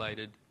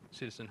 unregulated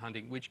citizen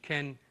hunting, which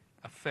can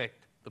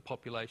affect the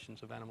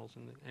populations of animals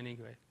in any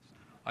way.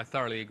 I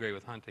thoroughly agree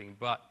with hunting,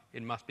 but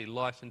it must be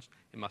licensed,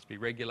 it must be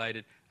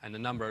regulated, and the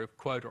number of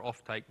quota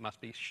offtake must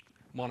be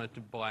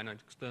monitored by an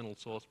external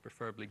source,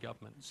 preferably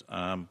governments.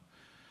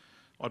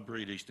 I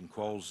breed eastern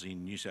quolls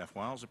in New South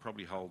Wales. They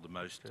probably hold the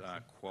most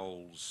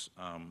quolls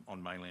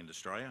on mainland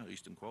Australia,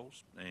 eastern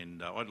quolls,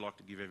 and I'd like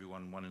to give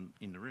everyone one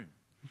in the room.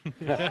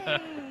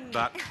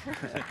 But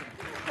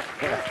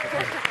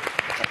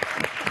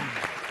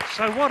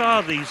so what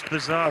are these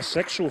bizarre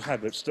sexual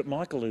habits that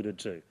Mike alluded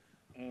to?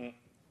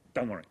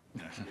 Don't worry.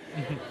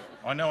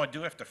 I know I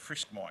do have to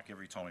frisk Mike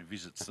every time he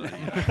visits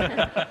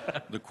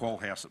the quoll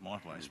house at my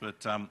place,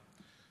 but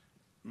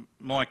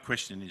my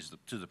question is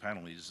to the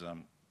panel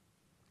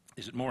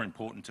is it more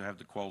important to have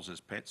the quolls as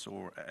pets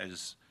or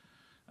as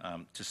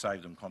to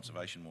save them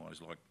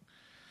conservation-wise? Like,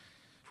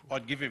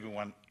 I'd give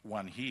everyone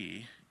one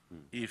here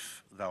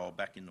if they were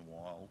back in the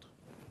wild,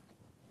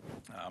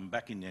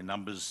 back in their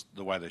numbers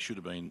the way they should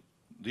have been.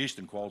 The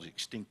eastern quoll is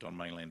extinct on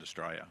mainland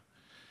Australia.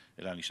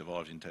 It only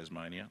survives in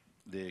Tasmania.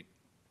 They're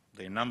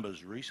their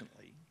numbers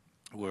recently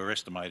were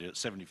estimated at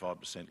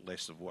 75%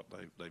 less of what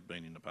they've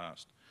been in the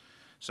past.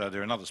 So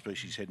there are another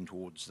species heading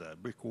towards the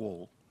brick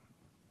wall,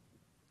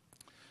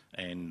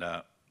 and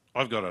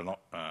I've got an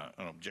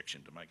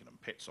objection to making them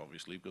pets,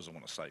 obviously, because I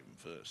want to save them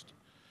first.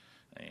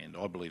 And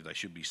I believe they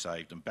should be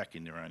saved and back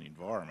in their own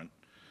environment,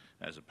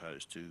 as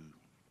opposed to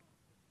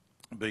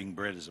being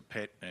bred as a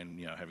pet and,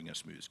 you know, having a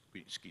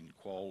smooth-skinned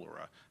quoll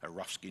or a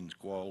rough-skinned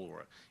quoll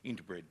or an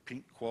interbred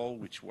pink quoll,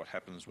 which what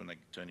happens when they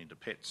turn into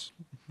pets.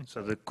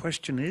 So the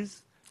question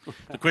is?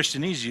 The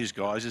question is, you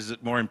guys, is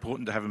it more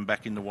important to have them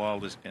back in the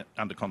wild as,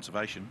 under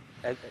conservation,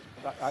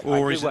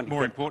 or is it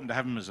more important to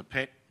have them as a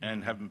pet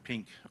and have them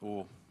pink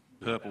or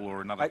purple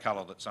or another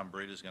colour that some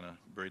breeder's going to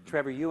breed them?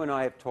 Trevor, you and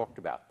I have talked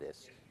about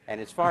this, and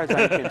as far as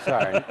I'm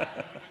concerned,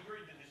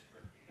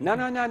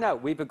 no,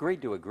 we've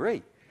agreed to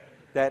agree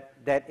that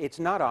it's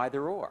not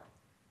either or.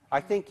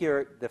 I think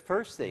the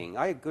first thing,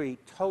 I agree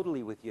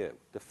totally with you.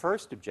 The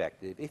first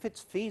objective, if it's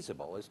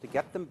feasible, is to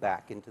get them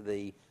back into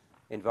the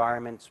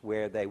environments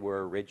where they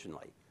were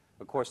originally.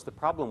 Of course, the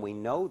problem we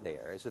know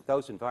there is that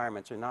those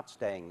environments are not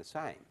staying the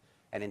same.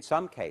 And in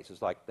some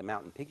cases, like the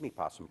mountain pygmy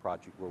possum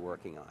project we're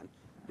working on,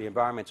 the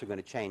environments are going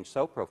to change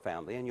so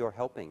profoundly, and you're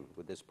helping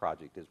with this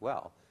project as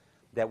well,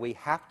 that we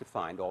have to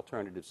find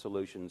alternative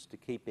solutions to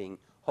keeping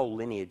whole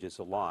lineages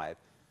alive,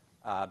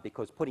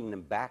 because putting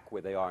them back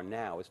where they are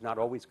now is not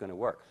always going to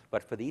work.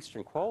 But for the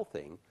eastern quoll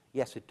thing,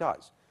 yes, it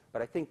does.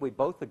 But I think we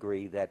both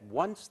agree that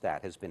once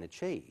that has been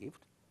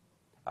achieved,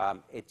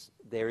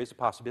 there is a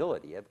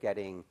possibility of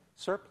getting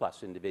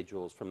surplus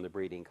individuals from the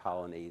breeding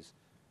colonies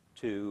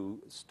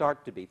to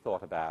start to be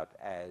thought about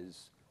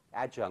as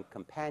adjunct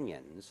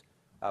companions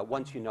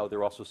once you know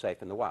they're also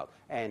safe in the wild.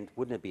 And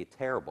wouldn't it be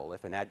terrible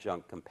if an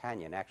adjunct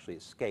companion actually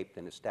escaped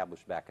and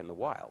established back in the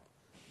wild?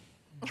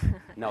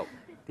 No.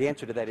 The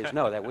answer to that is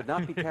no, that would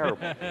not be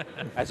terrible,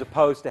 as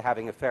opposed to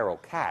having a feral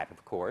cat,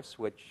 of course,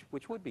 which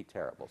would be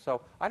terrible.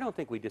 So I don't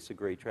think we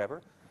disagree,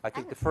 Trevor. I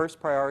think the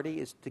first priority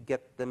is to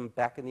get them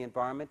back in the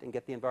environment and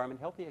get the environment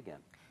healthy again.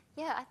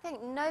 Yeah, I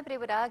think nobody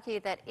would argue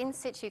that in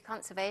situ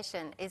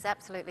conservation is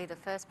absolutely the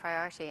first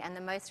priority and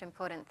the most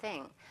important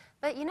thing.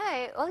 But you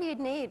know, all you'd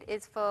need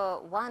is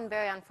for one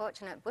very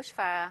unfortunate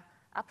bushfire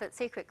up at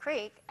Secret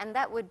Creek, and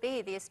that would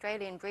be the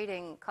Australian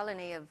breeding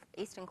colony of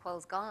eastern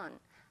quolls gone.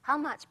 How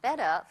much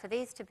better for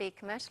these to be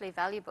commercially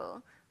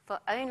valuable for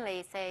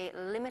only, say,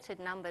 limited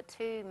number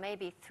 2,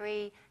 maybe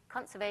 3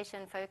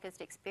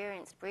 conservation-focused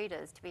experienced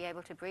breeders to be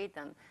able to breed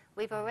them.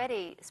 We've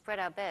already spread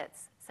our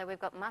bets, so we've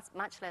got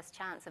much less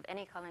chance of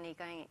any colony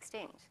going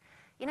extinct.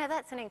 You know,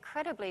 that's an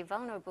incredibly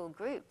vulnerable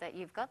group that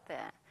you've got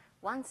there,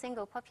 one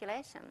single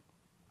population.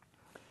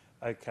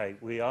 Okay,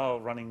 we are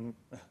running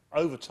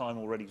over time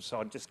already, so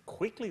I'd just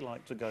quickly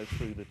like to go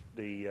through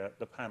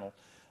the panel.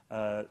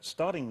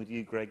 Starting with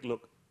you, Greg.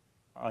 Look,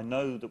 I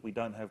know that we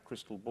don't have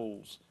crystal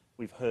balls.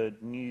 We've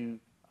heard new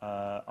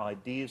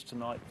ideas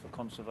tonight for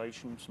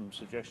conservation, some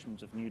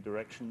suggestions of new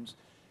directions.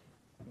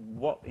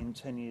 What, in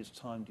 10 years'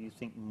 time, do you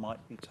think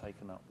might be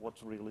taken up?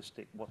 What's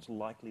realistic? What's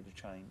likely to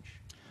change?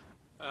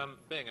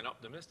 Being an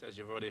optimist, as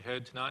you've already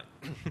heard tonight,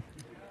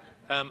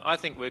 I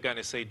think we're going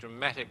to see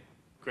dramatic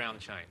ground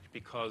change,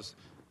 because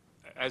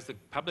as the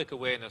public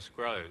awareness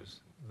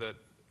grows that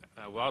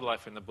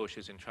wildlife in the bush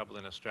is in trouble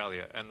in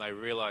Australia, and they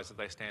realise that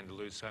they stand to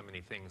lose so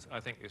many things, I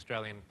think the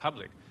Australian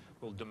public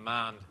will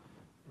demand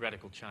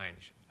radical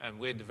change. And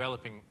we're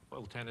developing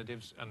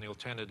alternatives, and the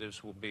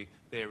alternatives will be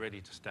there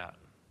ready to start.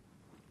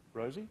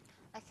 Rosie?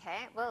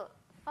 Okay, well,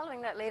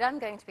 following that lead, I'm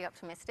going to be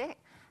optimistic,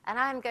 and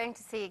I'm going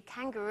to see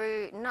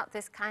kangaroo, not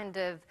this kind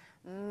of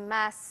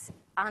mass,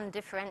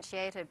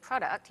 undifferentiated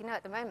product. You know,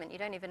 at the moment, you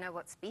don't even know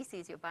what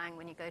species you're buying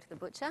when you go to the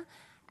butcher,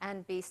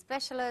 and be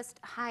specialist,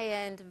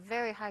 high-end,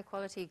 very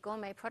high-quality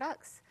gourmet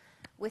products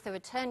with a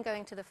return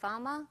going to the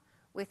farmer,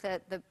 with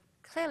the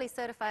clearly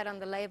certified on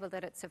the label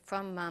that it's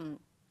from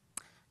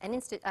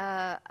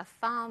a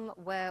farm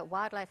where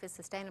wildlife is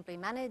sustainably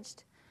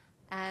managed,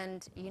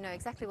 and you know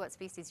exactly what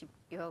species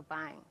you're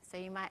buying. So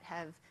you might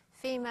have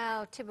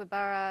female,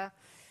 Tibooburra,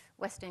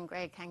 western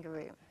grey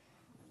kangaroo.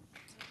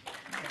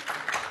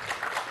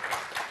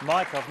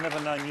 Mike, I've never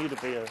known you to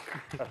be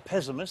a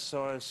pessimist,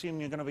 so I assume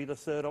you're going to be the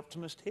third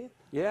optimist here?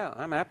 Yeah,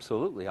 I'm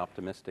absolutely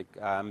optimistic,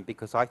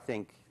 because I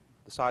think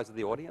the size of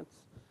the audience,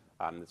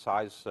 the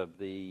size of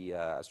the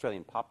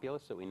Australian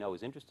populace that we know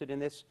is interested in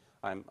this,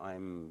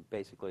 I'm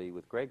basically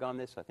with Greg on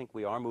this. I think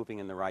we are moving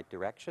in the right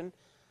direction.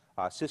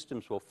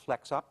 Systems will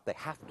flex up. They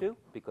have to,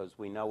 because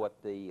we know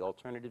what the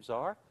alternatives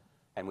are.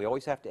 And we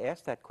always have to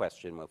ask that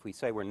question. If we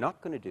say we're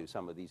not going to do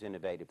some of these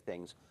innovative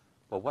things,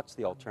 well, what's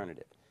the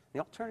alternative? The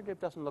alternative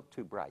doesn't look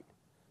too bright.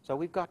 So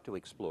we've got to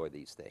explore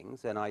these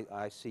things. And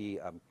I see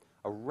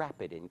a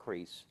rapid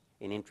increase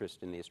in interest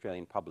in the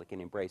Australian public in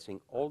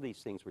embracing all these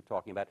things we're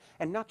talking about.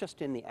 And not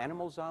just in the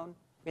animal zone,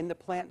 in the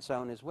plant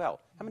zone as well.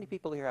 How many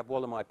people here have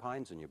Wollemi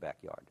pines in your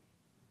backyard?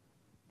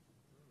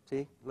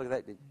 See, look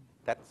at that.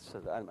 That's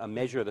a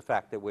measure of the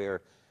fact that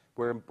we're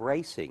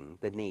embracing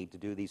the need to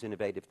do these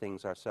innovative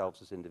things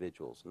ourselves as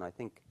individuals. And I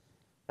think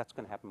that's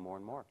going to happen more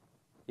and more.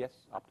 Yes,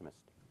 optimist.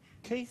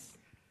 Keith?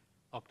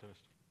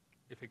 Optimist.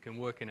 If it can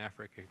work in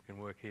Africa, it can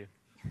work here.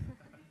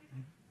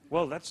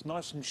 Well, that's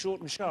nice and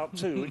short and sharp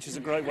too, which is a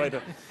great way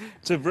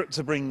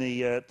to bring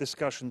the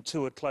discussion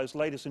to a close.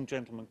 Ladies and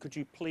gentlemen, could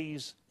you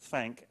please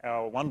thank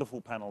our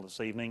wonderful panel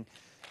this evening,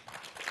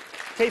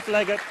 Keith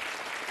Leggett,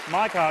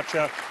 Mike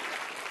Archer,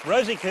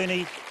 Rosie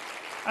Cooney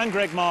and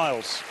Greg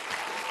Miles.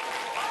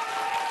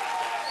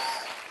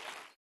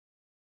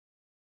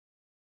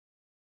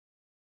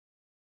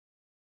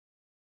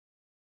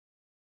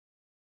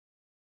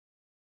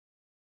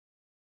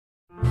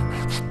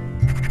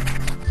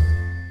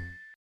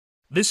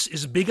 This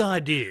is Big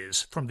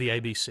Ideas from the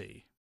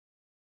ABC.